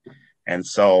 And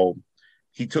so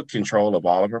he took control of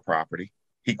all of her property.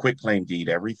 He quit claim deed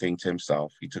everything to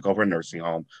himself. He took over a nursing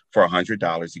home for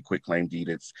 $100. He quit claim deed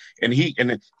it. And he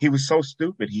was so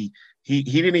stupid. He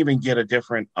didn't even get a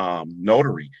different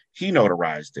notary. He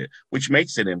notarized it, which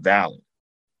makes it invalid.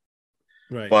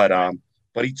 Right.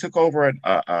 But he took over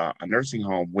a nursing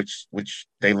home, which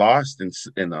they lost in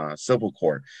civil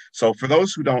court. So for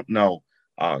those who don't know,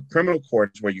 criminal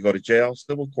court is where you go to jail.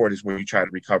 Civil court is where you try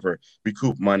to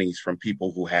recoup monies from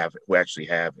people who actually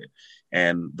have it.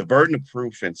 And the burden of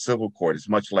proof in civil court is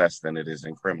much less than it is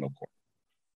in criminal court.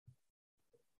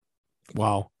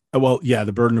 Wow. Well, yeah,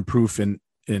 the burden of proof in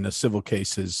a civil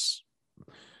case is,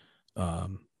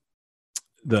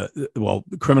 the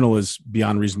criminal is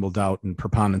beyond reasonable doubt, and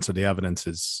preponderance of the evidence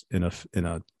is in a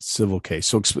civil case.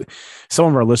 So some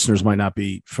of our listeners might not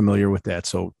be familiar with that.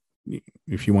 So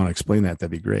if you want to explain that,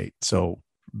 that'd be great. So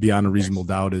beyond a reasonable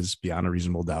doubt is beyond a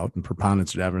reasonable doubt, and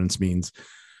preponderance of evidence means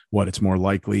what? It's more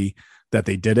likely that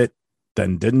they did it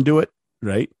than didn't do it,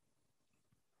 right?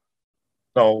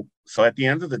 So at the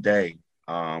end of the day,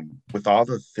 with all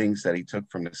the things that he took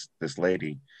from this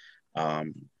lady,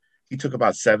 he took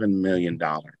about $7 million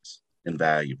in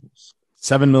valuables.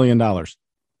 $7 million.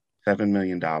 $7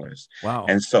 million. Wow.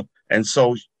 And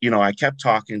so I kept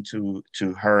talking to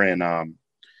her and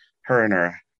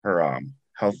her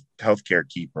healthcare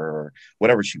keeper, or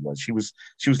whatever she was. She was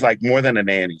like more than a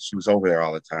nanny. She was over there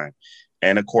all the time.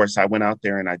 And of course, I went out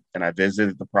there and I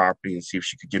visited the property and see if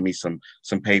she could give me some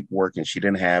paperwork, and she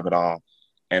didn't have it all.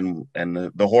 And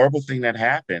the horrible thing that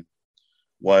happened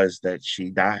was that she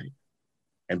died.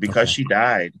 And because she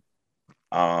died,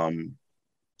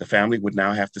 the family would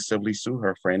now have to civilly sue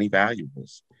her for any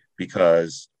valuables,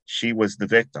 because she was the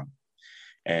victim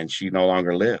and she no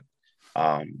longer lived.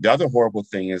 The other horrible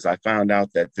thing is I found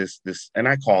out that and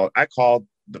I called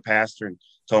the pastor and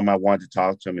told him I wanted to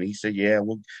talk to him. And he said, yeah,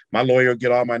 well, my lawyer will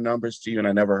get all my numbers to you. And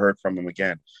I never heard from him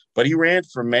again. But he ran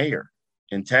for mayor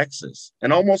in Texas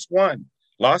and almost won,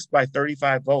 lost by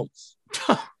 35 votes.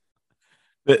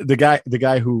 The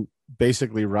guy who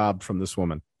basically robbed from this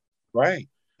woman. Right.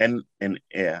 And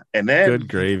yeah. And then good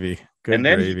gravy. Good and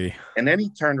then gravy. And then he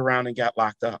turned around and got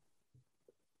locked up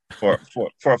for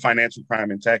a financial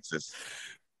crime in Texas.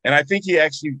 And I think he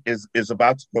actually is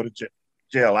about to go to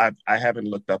jail. I haven't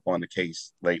looked up on the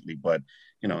case lately, but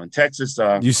in Texas,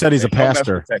 you said he's a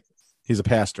pastor. He's a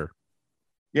pastor.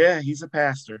 Yeah, he's a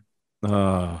pastor.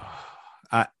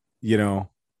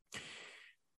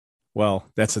 Well,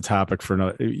 that's a topic for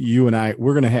another. You and I,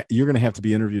 you're gonna have to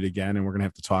be interviewed again, and we're gonna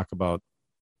have to talk about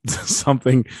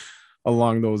something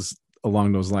along those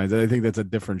lines. I think that's a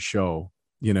different show.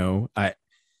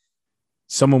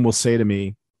 Someone will say to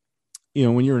me,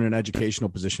 when you're in an educational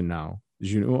position now,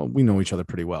 we know each other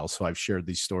pretty well. So I've shared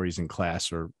these stories in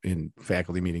class or in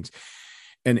faculty meetings,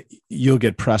 and you'll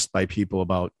get pressed by people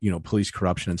about, police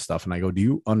corruption and stuff. And I go, do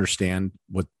you understand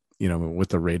what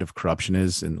the rate of corruption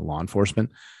is in law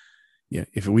enforcement? Yeah.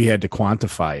 If we had to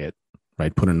quantify it,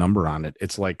 right, put a number on it,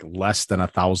 it's like less than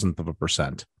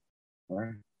 0.1%.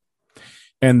 Right.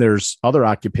 And there's other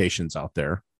occupations out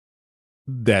there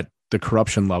that the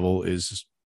corruption level is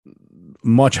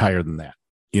much higher than that.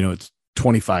 It's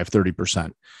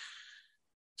 25-30%.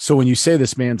 So when you say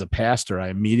this man's a pastor, I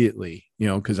immediately,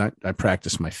 because I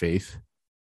practice my faith,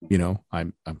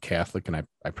 I'm Catholic and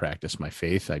I practice my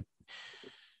faith. I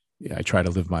try to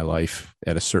live my life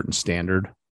at a certain standard.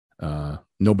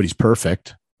 Nobody's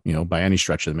perfect, by any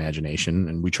stretch of the imagination.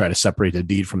 And we try to separate the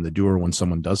deed from the doer when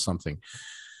someone does something.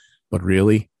 But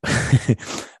really,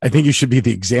 I think you should be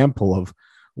the example of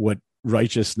what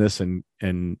righteousness and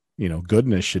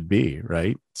goodness should be,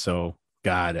 right? So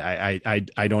God,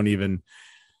 I don't even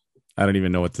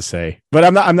know what to say. But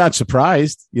I'm not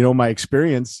surprised. My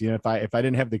experience, if I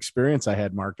didn't have the experience I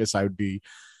had, Marcus, I'd be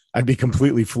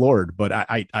completely floored. But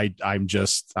I'm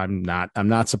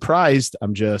not surprised.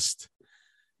 I'm just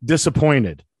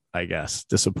disappointed, I guess.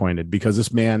 Disappointed because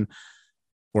this man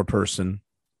or person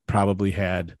probably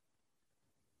had,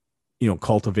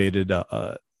 cultivated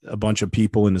a bunch of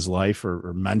people in his life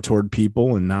or mentored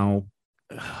people. And now,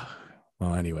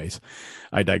 well, anyways,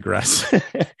 I digress.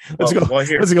 Let's go back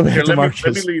to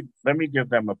Marcus. Let me give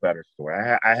them a better story.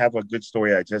 I have a good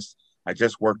story. I just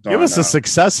worked on. Give us a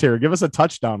success here. Give us a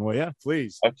touchdown, will you,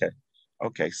 please? Okay.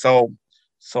 So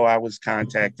I was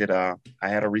contacted. I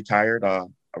had a retired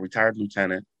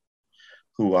lieutenant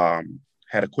who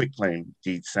had a quitclaim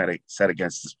deed set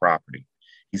against his property.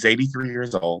 He's 83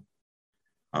 years old.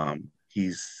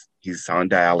 He's on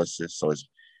dialysis,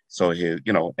 so his,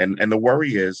 and the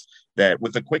worry is that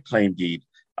with a quitclaim deed,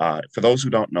 for those who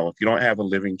don't know, if you don't have a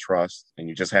living trust and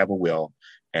you just have a will,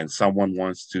 and someone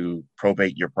wants to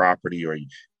probate your property or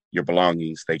your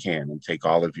belongings, they can and take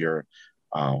all of your.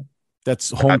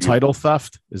 That's home title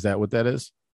theft. Is that what that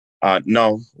is?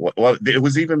 No. Well, it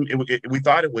was even. We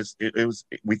thought it was.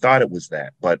 We thought it was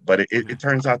that, but it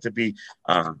turns out to be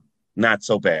not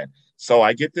so bad. So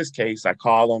I get this case. I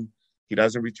call him. He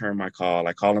doesn't return my call.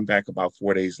 I call him back about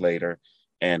 4 days later,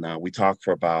 and we talk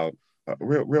for about a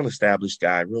real established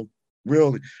guy,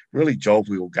 really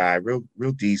jovial guy, real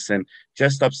decent.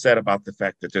 Just upset about the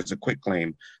fact that there's a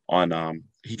quitclaim on.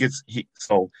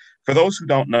 So for those who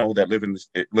don't know that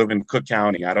live in Cook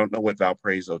County, I don't know what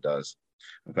Valparaiso does.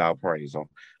 Valparaiso.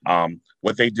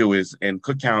 What they do is in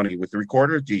Cook County with the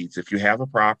recorder of deeds, if you have a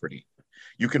property,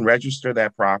 you can register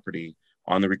that property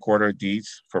on the recorder of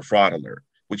deeds for fraud alert,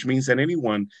 which means that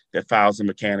anyone that files a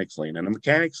mechanics lien, and a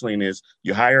mechanics lien is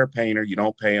you hire a painter, you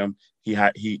don't pay him,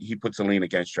 he puts a lien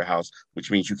against your house, which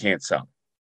means you can't sell.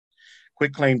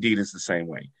 Quitclaim deed is the same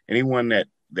way. Anyone that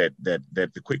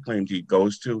the quitclaim deed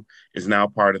goes to is now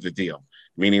part of the deal,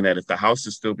 meaning that if the house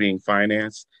is still being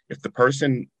financed, if the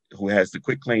person who has the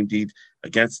quitclaim deed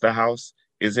against the house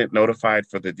isn't notified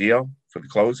for the deal, for the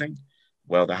closing,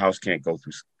 well, the house can't go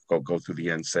through the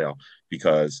end sale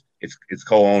because it's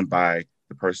co-owned by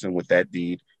the person with that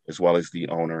deed as well as the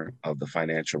owner of the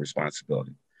financial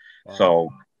responsibility. Wow.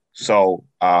 So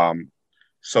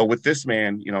with this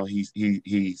man,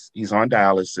 he's on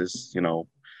dialysis.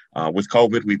 With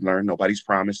COVID, we've learned nobody's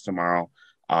promised tomorrow.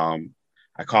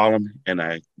 I call him and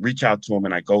I reach out to him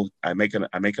and I make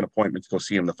an appointment to go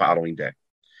see him the following day.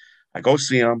 I go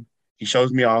see him. He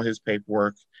shows me all his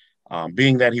paperwork.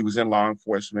 Being that he was in law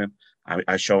enforcement,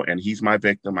 I show, and he's my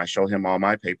victim. I show him all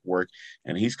my paperwork,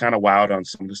 and he's kind of wild on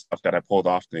some of the stuff that I pulled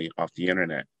off the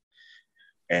internet.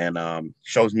 and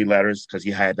shows me letters because he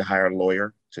had to hire a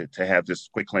lawyer to have this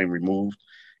quitclaim removed.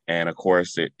 And of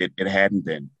course, it hadn't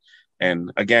been.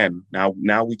 And again,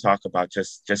 now we talk about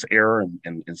just error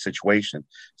and situation.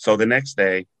 So the next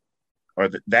day, or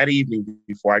that evening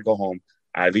before I go home,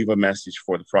 I leave a message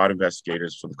for the fraud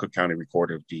investigators for the Cook County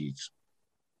Recorder of Deeds.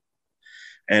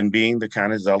 And being the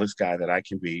kind of zealous guy that I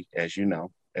can be, as you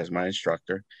know, as my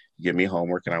instructor, you give me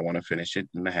homework and I want to finish it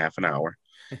in a half an hour.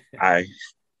 I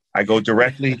I go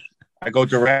directly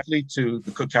to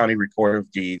the Cook County Recorder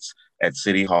of Deeds at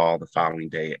City Hall the following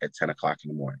day at 10 o'clock in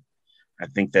the morning. I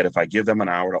think that if I give them an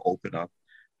hour to open up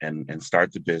and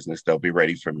start the business, they'll be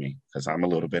ready for me because I'm a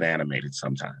little bit animated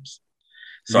sometimes.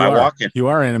 So You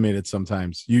are animated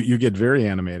sometimes. You get very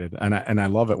animated, and I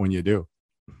love it when you do.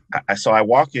 So I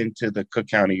walk into the Cook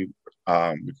County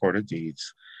Recorder of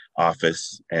Deeds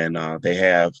office, and they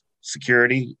have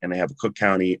security, and they have a Cook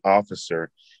County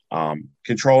officer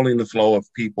controlling the flow of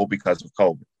people because of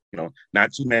COVID. You know,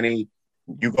 not too many.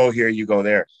 You go here, you go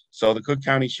there. So the Cook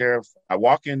County Sheriff, I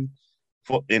walk in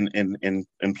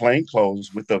plain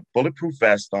clothes with a bulletproof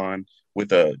vest on,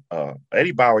 with a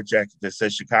Eddie Bauer jacket that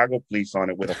says Chicago Police on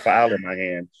it, with a file in my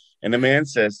hand. And the man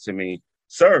says to me,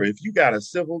 "Sir, if you got a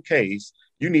civil case,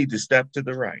 you need to step to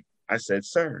the right." I said,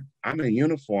 "Sir, I'm in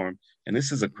uniform and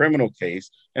this is a criminal case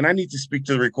and I need to speak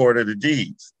to the recorder of the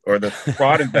deeds or the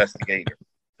fraud investigator."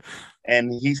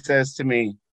 And he says to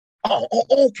me, "Oh,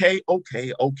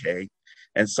 okay.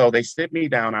 And so they sit me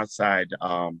down outside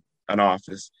an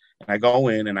office, and I go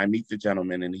in and I meet the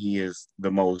gentleman, and he is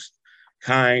the most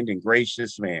kind and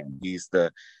gracious man. He's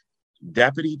the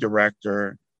deputy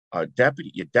director,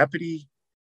 deputy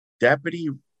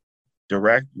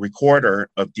direct recorder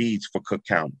of deeds for Cook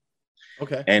County.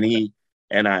 Okay.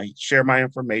 And I share my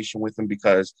information with him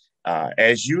because,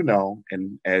 as you know,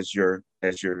 and as the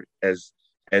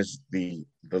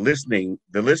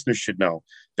listeners should know,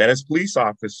 that as police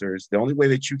officers, the only way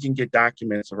that you can get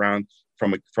documents around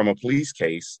from a police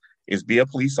case is be a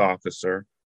police officer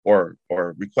or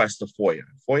request a FOIA.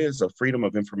 FOIA is a Freedom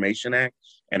of Information Act,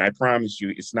 and I promise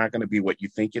you, it's not going to be what you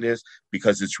think it is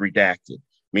because it's redacted.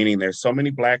 Meaning there's so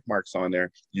many black marks on there,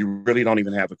 you really don't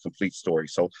even have a complete story.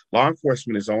 So law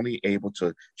enforcement is only able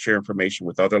to share information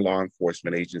with other law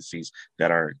enforcement agencies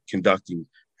that are conducting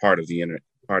part of the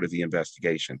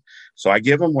investigation. So I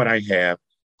give him what I have.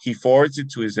 He forwards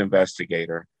it to his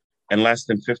investigator. And less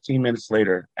than 15 minutes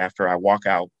later, after I walk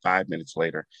out, 5 minutes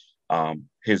later, the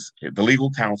legal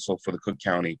counsel for the Cook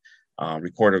County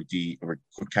Recorder of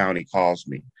Cook County calls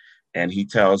me, and he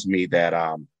tells me that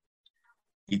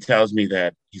he's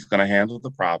going to handle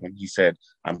the problem. He said,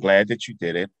 "I'm glad that you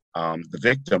did it. The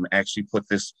victim actually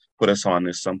put us on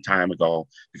this some time ago,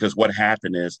 because what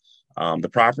happened is the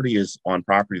property is on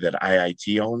property that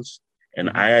IIT owns, and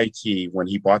IIT, when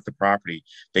he bought the property,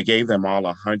 they gave them all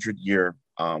 100-year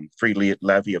free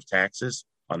levy of taxes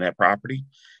on that property,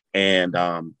 and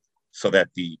so that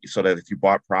if you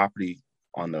bought property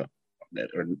and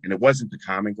it wasn't the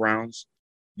common grounds,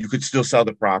 you could still sell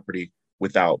the property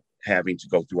without having to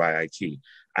go through IIT.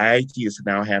 IIT is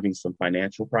now having some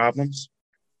financial problems,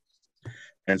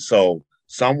 and so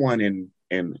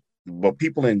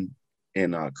people in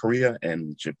Korea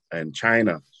and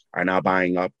China are now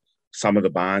buying up some of the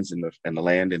bonds and the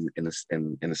land in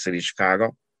the city of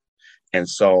Chicago. And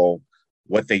so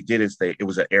what they did is it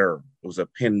was an error. It was a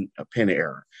pin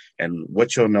error. And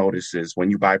what you'll notice is when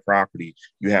you buy property,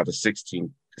 you have a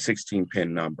 16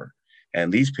 pin number.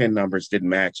 And these pin numbers didn't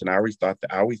match. And I already thought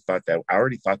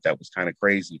that was kind of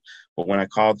crazy. But when I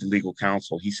called the legal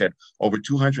counsel, he said over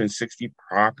 260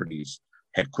 properties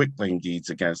had quitclaim deeds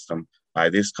against them by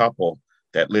this couple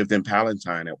that lived in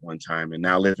Palatine at one time and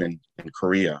now live in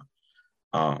Korea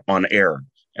on error.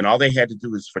 And all they had to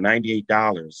do is for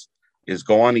 $98 is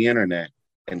go on the internet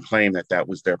and claim that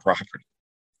was their property.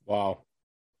 Wow.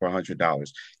 For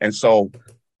 $100. And so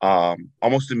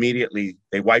almost immediately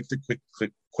they wiped the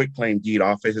quitclaim deed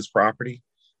off of his property.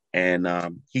 And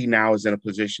he now is in a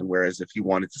position, whereas if he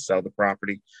wanted to sell the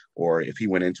property, or if he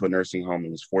went into a nursing home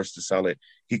and was forced to sell it,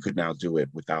 he could now do it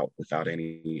without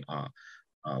any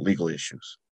legal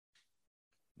issues.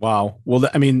 Wow. Well,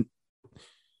 I mean,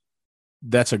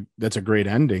 that's a great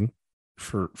ending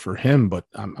for him, but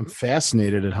I'm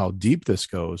fascinated at how deep this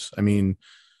goes. I mean,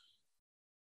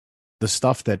 the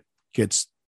stuff that gets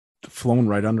flown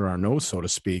right under our nose, so to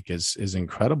speak, is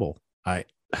incredible.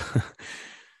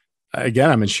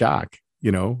 Again, I'm in shock.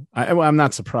 I'm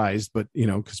not surprised, but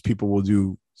because people will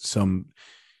do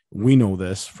we know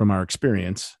this from our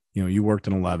experience. You worked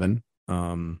in 11.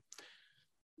 In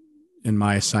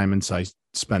my assignments, I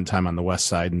spent time on the west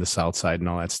side and the south side and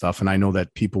all that stuff. And I know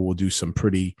that people will do some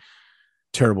pretty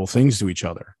terrible things to each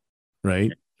other,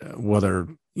 right? Whether,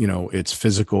 it's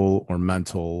physical or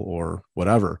mental or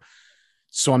whatever.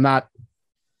 So I'm not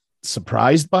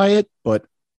surprised by it, but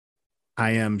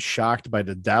I am shocked by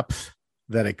the depth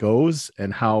that it goes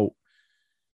and how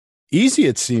easy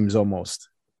it seems almost.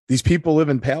 These people live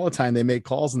in Palatine. They make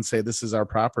calls and say, "This is our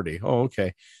property." Oh,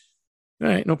 okay. All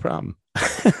right. No problem.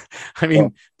 I Well,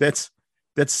 mean, that's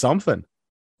something.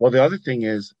 well, the other thing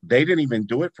is they didn't even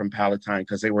do it from Palatine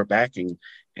because they were backing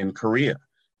in Korea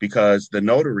because the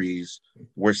notaries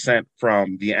were sent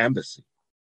from the embassy.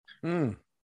 Hmm.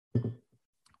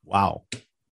 Wow.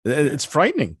 It's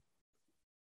frightening.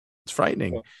 It's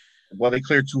frightening. Well, well, they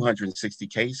cleared 260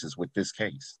 cases with this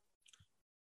case.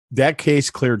 That case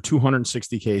cleared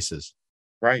 260 cases.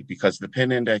 Right, because the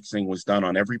pin indexing was done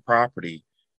on every property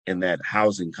in that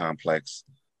housing complex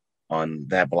on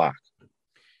that block.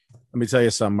 Let me tell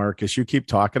you something, Marcus. You keep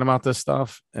talking about this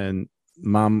stuff, and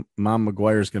Mom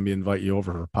McGuire is going to be invite you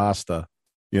over for pasta,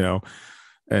 you know,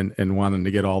 and wanting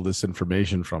to get all this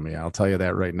information from me. I'll tell you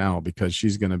that right now because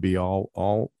she's going to be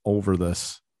all over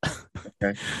this.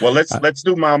 Okay. Well, let's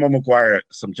do Mama McGuire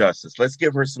some justice. Let's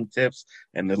give her some tips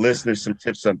and the listeners some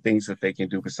tips on things that they can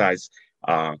do besides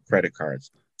credit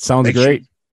cards. Sounds Make sure great.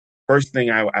 first thing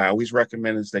I always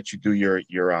recommend is that you do your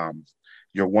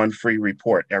one free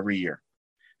report every year.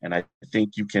 And I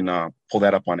think you can pull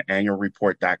that up on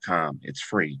annualreport.com. It's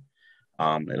free.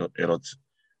 Um, it'll it'll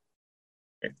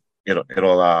it'll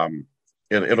it'll um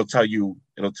it'll tell you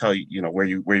where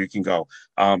you can go.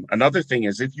 Another thing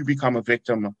is if you become a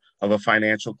victim of a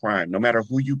financial crime, no matter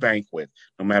who you bank with,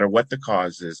 no matter what the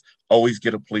cause is, always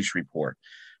get a police report.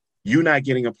 You not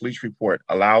getting a police report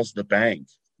allows the bank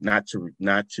not to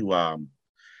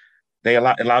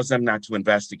allows them not to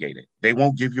investigate it. They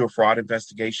won't give you a fraud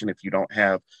investigation if you don't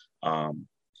have um,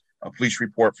 a police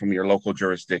report from your local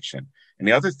jurisdiction. And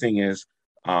the other thing is,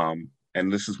 and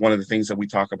this is one of the things that we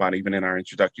talk about even in our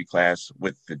introductory class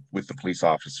with the police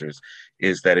officers,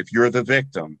 is that if you're the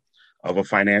victim of a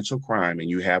financial crime and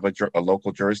you have a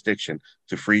local jurisdiction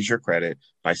to freeze your credit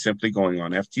by simply going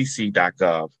on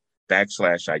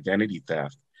ftc.gov/identity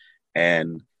theft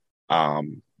and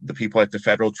the people at the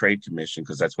Federal Trade Commission,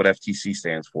 because that's what FTC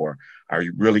stands for, are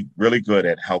really, really good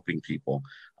at helping people.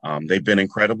 They've been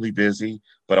incredibly busy,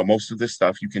 but most of this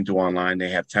stuff you can do online. They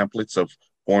have templates of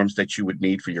forms that you would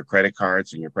need for your credit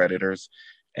cards and your creditors,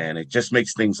 and it just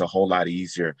makes things a whole lot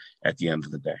easier at the end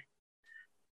of the day.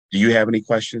 Do you have any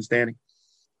questions, Danny?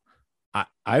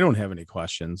 I don't have any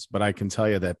questions, but I can tell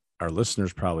you that our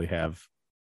listeners probably have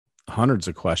hundreds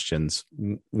of questions.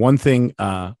 One thing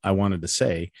I wanted to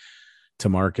say to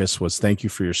Marcus was thank you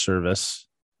for your service,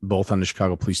 both on the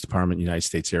Chicago Police Department, United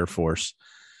States Air Force.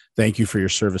 Thank you for your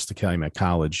service to Calumet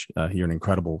College. You're an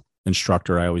incredible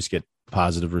instructor. I always get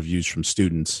positive reviews from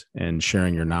students, and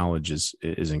sharing your knowledge is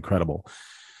incredible.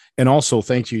 And also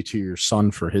thank you to your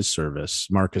son for his service.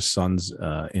 Marcus' son's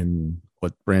in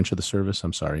what branch of the service?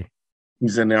 I'm sorry.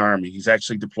 He's in the Army. He's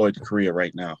actually deployed to Korea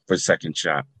right now for a second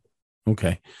shot.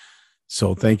 Okay.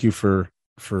 So thank you for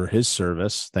his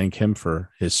service. Thank him for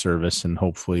his service, and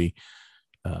hopefully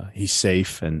he's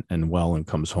safe and well and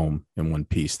comes home in one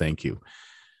piece. Thank you.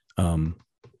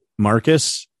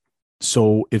 Marcus,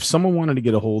 so if someone wanted to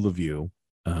get a hold of you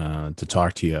to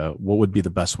talk to you, what would be the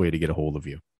best way to get a hold of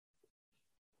you?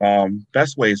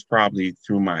 Best way is probably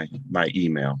through my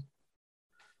email.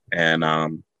 And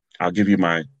I'll give you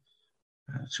my,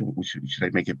 should I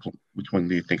make it, which one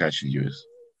do you think I should use?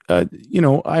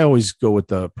 I always go with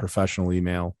the professional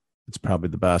email. It's probably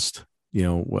the best,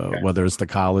 Okay. whether it's the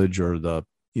college or if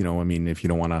you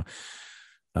don't want to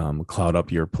cloud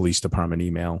up your police department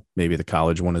email, maybe the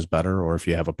college one is better. Or if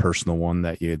you have a personal one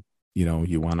that you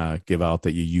want to give out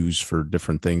that you use for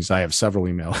different things. I have several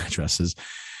email addresses,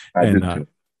 I do too.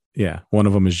 Yeah, one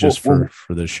of them is just for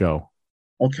this show.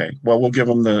 Okay. Well, we'll give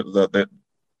them the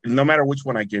no matter which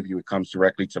one I give you, it comes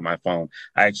directly to my phone.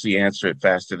 I actually answer it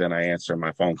faster than I answer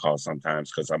my phone calls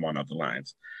sometimes because I'm on other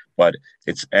lines. But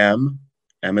it's M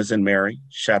as in Mary,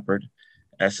 Shepherd,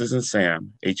 S as in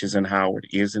Sam, H as in Howard,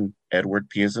 E as in Edward,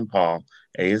 P as in Paul,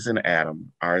 A as in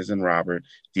Adam, R as in Robert,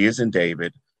 D as in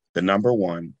David, the number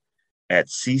one at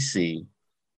CC,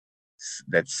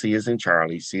 that's C as in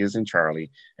Charlie, C as in Charlie,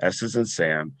 S as in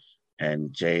Sam,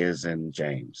 and J as in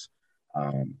James,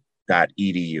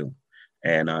 .edu.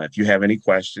 And if you have any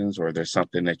questions or there's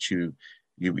something that you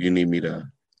need me to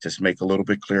just make a little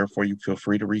bit clearer for you, feel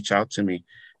free to reach out to me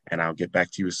and I'll get back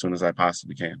to you as soon as I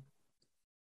possibly can.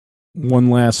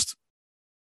 One last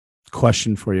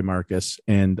question for you, Marcus.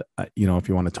 And, if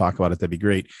you want to talk about it, that'd be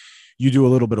great. You do a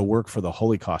little bit of work for the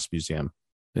Holocaust Museum.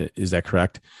 Is that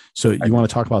correct? So I you do. want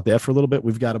to talk about that for a little bit?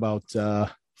 We've got about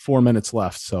 4 minutes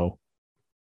left. So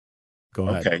go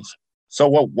ahead. Okay. So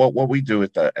what we do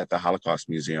at the Holocaust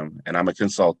Museum, and I'm a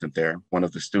consultant there. One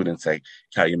of the students at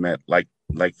Calumet, like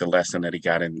the lesson that he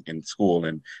got in school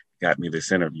and got me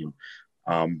this interview.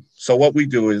 So what we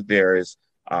do is there's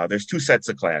two sets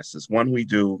of classes. One we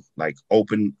do like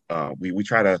open. We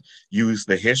try to use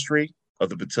the history of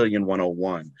the Battalion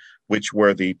 101, which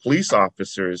were the police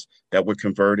officers that were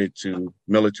converted to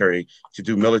military to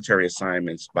do military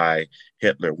assignments by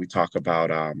Hitler. We talk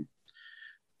about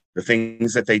the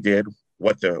things that they did,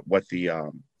 what the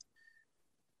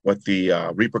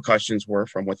repercussions were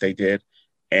from what they did,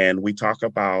 and we talk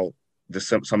about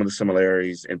some of the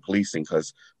similarities in policing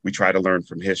because we try to learn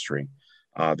from history.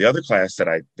 The other class that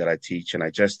I teach and I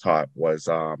just taught was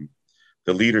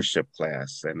the leadership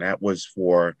class, and that was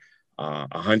for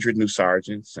 100 new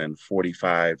sergeants and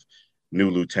 45 new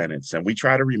lieutenants. And we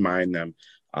try to remind them.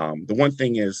 The one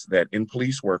thing is that in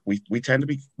police work, we tend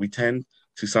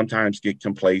to sometimes get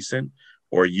complacent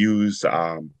or use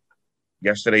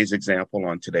yesterday's example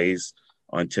on today's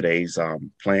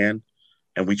plan,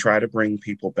 and we try to bring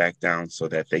people back down so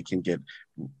that they can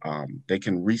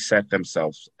reset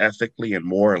themselves ethically and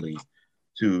morally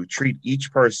to treat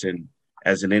each person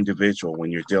as an individual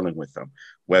when you're dealing with them,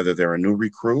 whether they're a new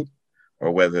recruit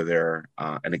or whether they're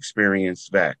an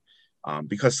experienced vet.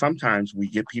 Because sometimes we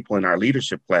get people in our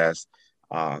leadership class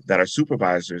that are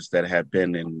supervisors that have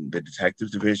been in the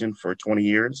detective division for 20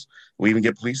 years. We even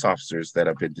get police officers that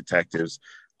have been detectives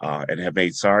and have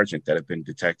made sergeant that have been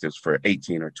detectives for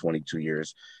 18 or 22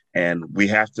 years. And we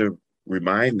have to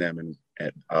remind them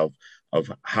of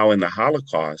how in the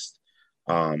Holocaust,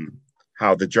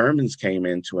 how the Germans came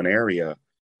into an area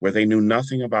where they knew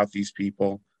nothing about these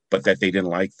people, but that they didn't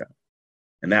like them.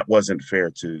 And that wasn't fair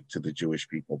to the Jewish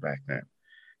people back then.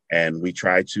 And we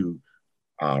try to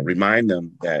remind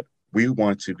them that we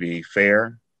want to be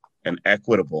fair and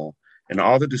equitable in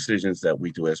all the decisions that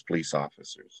we do as police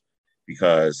officers,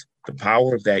 because the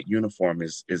power of that uniform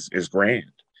is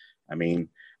grand. I mean,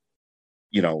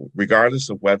 regardless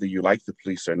of whether you like the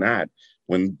police or not,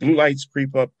 when blue lights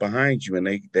creep up behind you and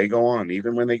they go on,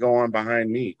 even when they go on behind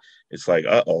me, it's like,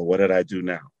 uh-oh, what did I do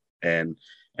now? And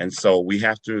so we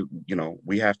have to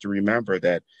remember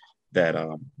that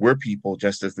we're people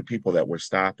just as the people that we're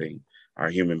stopping are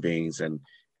human beings and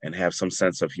have some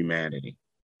sense of humanity.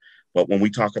 But when we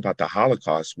talk about the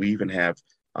Holocaust, we even have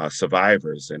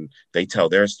survivors, and they tell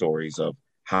their stories of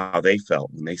how they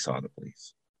felt when they saw the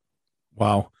police.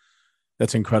 Wow.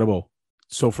 That's incredible.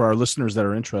 So for our listeners that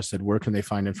are interested, where can they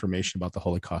find information about the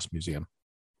Holocaust Museum?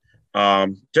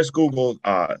 Just Google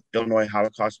Illinois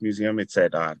Holocaust Museum. It's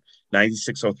at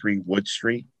 9603 Woods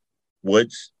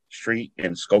Street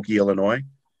in Skokie, Illinois.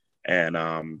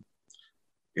 And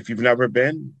if you've never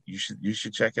been, you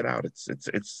should check it out.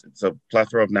 It's a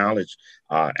plethora of knowledge.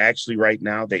 Actually, right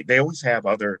now they always have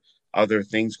other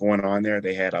things going on there.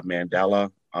 They had a Mandela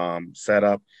set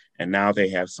up, and now they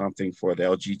have something for the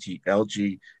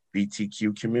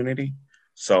LGBTQ community.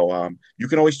 So you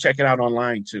can always check it out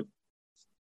online too.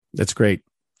 That's great.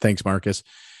 Thanks, Marcus.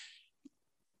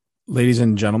 Ladies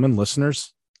and gentlemen,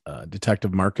 listeners,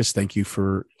 Detective Marcus, thank you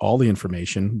for all the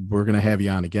information. We're going to have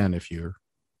you on again if you're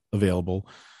available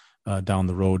down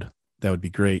the road. That would be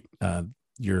great.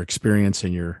 Your experience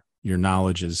and your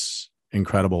knowledge is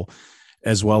incredible,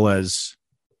 as well as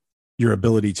your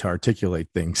ability to articulate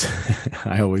things.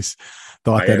 I always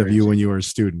thought that of you when you were a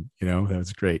student. That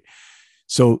was great.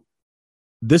 So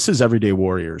this is Everyday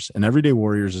Warriors, and Everyday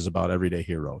Warriors is about everyday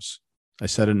heroes. I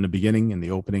said it in the beginning, in the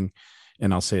opening,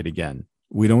 and I'll say it again.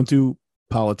 We don't do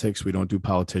politics. We don't do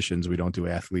politicians. We don't do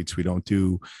athletes. We don't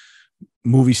do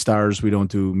movie stars. We don't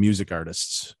do music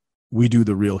artists. We do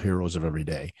the real heroes of every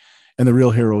day. And the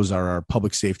real heroes are our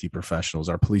public safety professionals,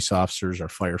 our police officers, our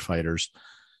firefighters,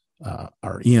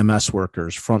 our EMS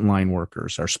workers, frontline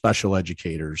workers, our special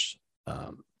educators,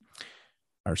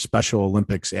 our Special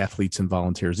Olympics athletes and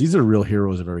volunteers. These are real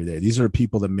heroes of every day. These are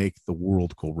people that make the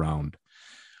world go round.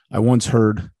 I once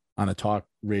heard on a talk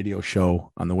radio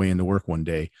show on the way into work one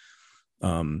day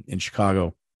in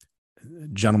Chicago, a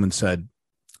gentleman said,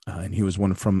 and he was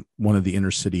from one of the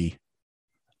inner city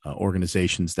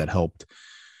organizations that helped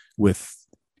with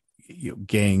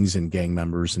gangs and gang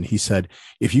members. And he said,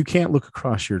 if you can't look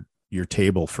across your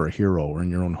table for a hero or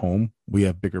in your own home, we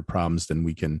have bigger problems than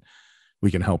we can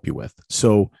help you with.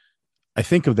 So I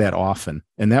think of that often,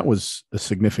 and that was a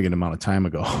significant amount of time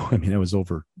ago. I mean, it was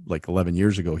over like 11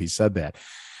 years ago he said that.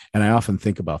 And I often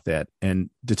think about that. And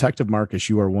Detective Marcus,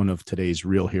 you are one of today's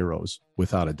real heroes,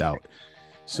 without a doubt.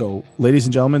 So, ladies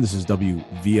and gentlemen, this is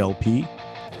WVLP.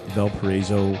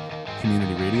 Valparaiso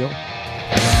Community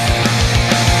Radio.